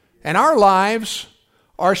 And our lives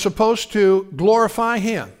are supposed to glorify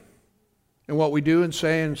him in what we do and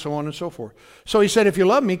say and so on and so forth. So he said, if you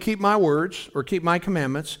love me, keep my words or keep my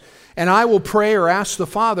commandments, and I will pray or ask the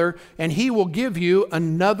Father, and he will give you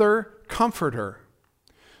another comforter,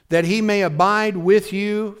 that he may abide with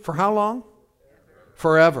you for how long?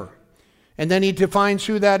 Forever. And then he defines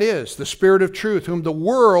who that is, the Spirit of truth, whom the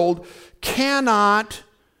world cannot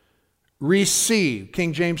receive.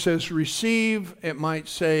 King James says receive, it might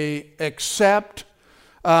say accept.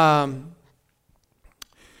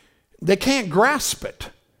 They can't grasp it.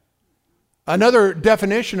 Another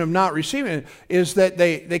definition of not receiving it is that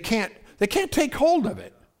they can't take hold of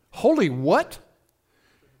it. Holy what?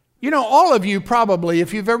 All of you probably,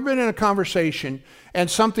 if you've ever been in a conversation and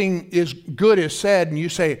something good is said and you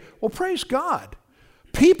say, well, praise God.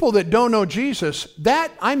 People that don't know Jesus,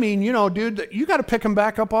 dude, you got to pick them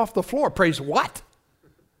back up off the floor. Praise what?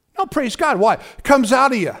 No, praise God. Why? It comes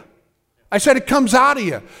out of you. I said it comes out of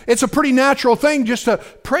you. It's a pretty natural thing just to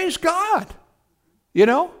praise God,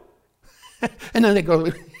 And then they go,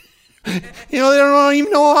 they don't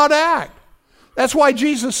even know how to act. That's why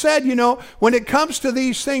Jesus said, when it comes to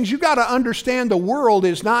these things, you got to understand the world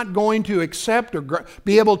is not going to accept or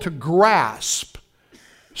be able to grasp.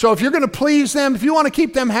 So if you're going to please them, if you want to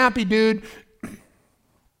keep them happy, dude,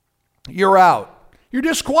 you're out. You're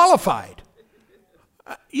disqualified.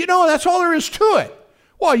 That's all there is to it.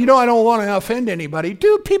 Well, I don't want to offend anybody.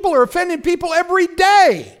 Dude, people are offending people every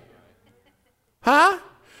day. Huh?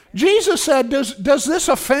 Jesus said, does this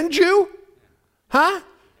offend you? Huh?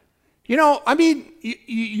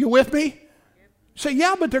 You with me? Say,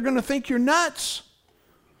 yeah, but they're going to think you're nuts.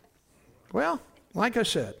 Well, like I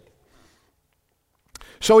said.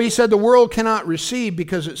 So he said, the world cannot receive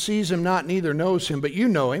because it sees him not, neither knows him, but you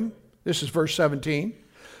know him. This is verse 17.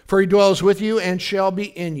 For he dwells with you and shall be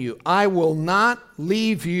in you. I will not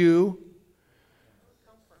leave you.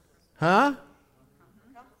 Huh?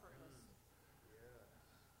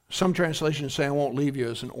 Some translations say I won't leave you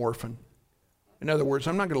as an orphan. In other words,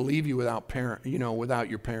 I'm not going to leave you without without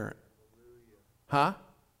your parent. Huh?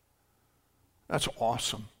 That's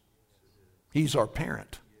awesome. He's our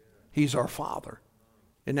parent. He's our father.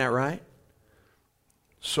 Isn't that right?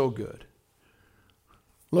 So good.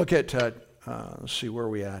 Look at, let's see, where are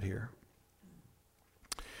we at here?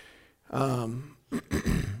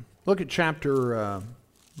 Look at chapter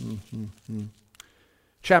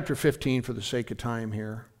 15 for the sake of time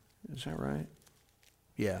here. Is that right?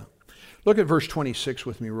 Yeah. Look at verse 26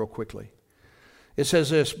 with me real quickly. It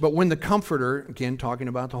says this, but when the Comforter, again talking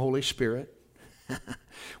about the Holy Spirit,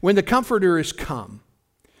 when the Comforter is come,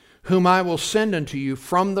 whom I will send unto you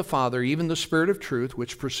from the Father, even the Spirit of truth,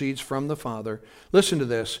 which proceeds from the Father. Listen to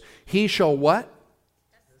this. He shall what?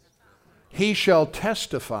 He shall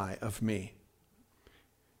testify of me.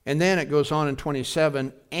 And then it goes on in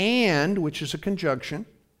 27, and, which is a conjunction,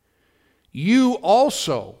 you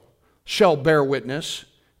also shall bear witness,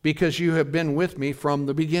 because you have been with me from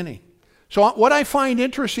the beginning. So what I find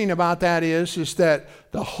interesting about that is that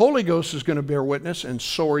the Holy Ghost is going to bear witness, and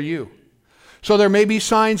so are you. So there may be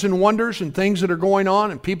signs and wonders and things that are going on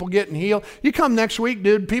and people getting healed. You come next week,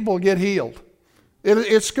 dude, people get healed.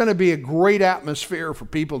 It's going to be a great atmosphere for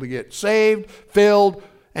people to get saved, filled,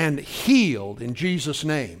 and healed in Jesus'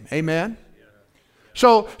 name. Amen?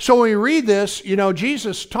 So when we read this,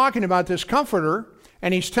 Jesus talking about this Comforter,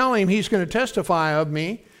 and he's telling him he's going to testify of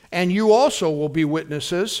me, and you also will be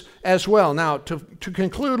witnesses as well. Now, to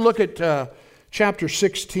conclude, look at chapter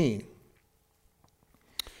 16.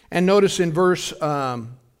 And notice in verse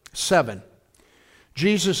 7,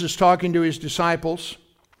 Jesus is talking to his disciples.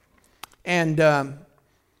 And,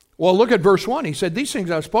 look at verse 1. He said, these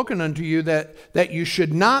things I've spoken unto you that you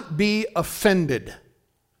should not be offended.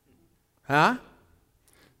 Huh?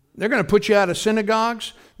 They're going to put you out of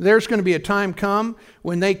synagogues. There's going to be a time come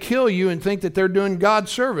when they kill you and think that they're doing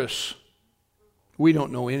God's service. We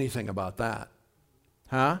don't know anything about that.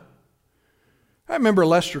 Huh? I remember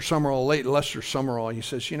late Lester Summerall, he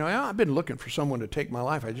says, I've been looking for someone to take my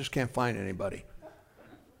life. I just can't find anybody.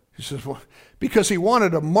 He says, well, because he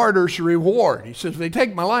wanted a martyr's reward. He says, if they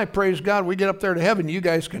take my life, praise God, we get up there to heaven, you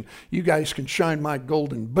guys can shine my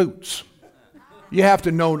golden boots. You have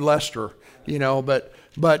to know Lester, but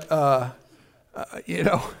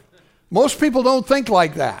most people don't think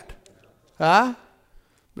like that. Huh?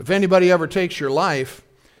 If anybody ever takes your life,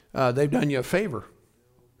 they've done you a favor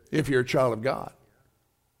if you're a child of God.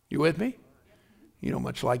 You with me? You don't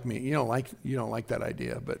much like me. You don't like that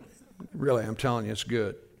idea, but really, I'm telling you, it's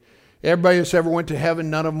good. Everybody that's ever went to heaven,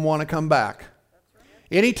 none of them want to come back.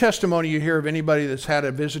 Any testimony you hear of anybody that's had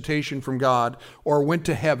a visitation from God or went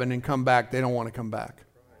to heaven and come back, they don't want to come back.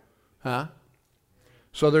 Huh?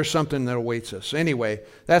 So there's something that awaits us. Anyway,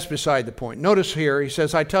 that's beside the point. Notice here, he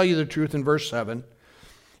says, I tell you the truth in verse 7.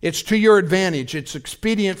 It's to your advantage. It's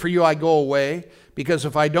expedient for you I go away, because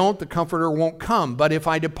if I don't, the Comforter won't come. But if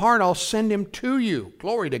I depart, I'll send him to you.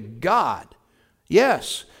 Glory to God.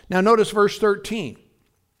 Yes. Now notice verse 13.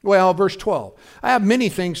 Well, verse 12. I have many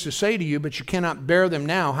things to say to you, but you cannot bear them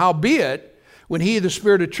now. Howbeit, when he, the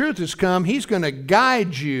Spirit of truth, has come, he's going to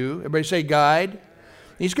guide you. Everybody say guide.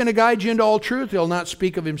 He's going to guide you into all truth. He'll not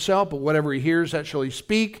speak of himself, but whatever he hears, that shall he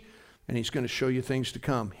speak. And he's going to show you things to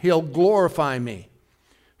come. He'll glorify me,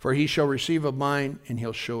 for he shall receive of mine, and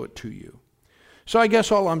he'll show it to you. So I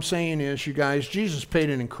guess all I'm saying is, you guys, Jesus paid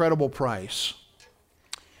an incredible price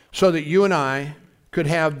so that you and I could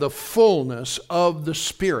have the fullness of the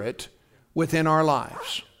Spirit within our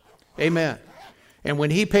lives. Amen. And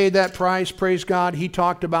when he paid that price, praise God, he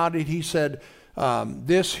talked about it. He said,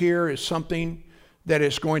 this here is something that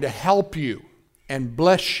is going to help you and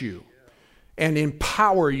bless you and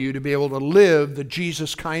empower you to be able to live the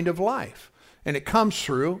Jesus kind of life. And it comes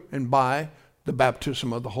through and by the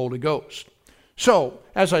baptism of the Holy Ghost. So,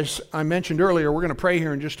 as I mentioned earlier, we're going to pray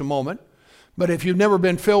here in just a moment. But if you've never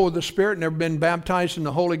been filled with the Spirit, never been baptized in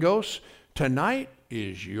the Holy Ghost, tonight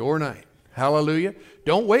is your night. Hallelujah.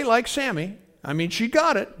 Don't wait like Sammy. I mean, she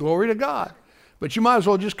got it. Glory to God. But you might as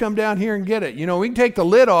well just come down here and get it. We can take the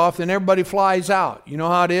lid off, then everybody flies out. You know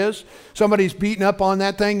how it is? Somebody's beating up on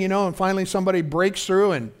that thing, and finally somebody breaks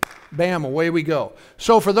through and bam, away we go.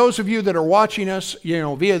 So for those of you that are watching us,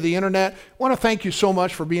 via the internet, I want to thank you so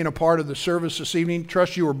much for being a part of the service this evening.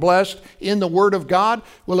 Trust you were blessed in the Word of God.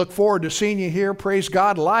 We'll look forward to seeing you here, praise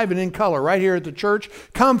God, live and in color right here at the church.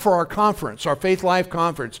 Come for our conference, our Faith Life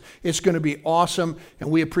Conference. It's going to be awesome, and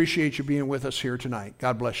we appreciate you being with us here tonight.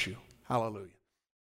 God bless you. Hallelujah.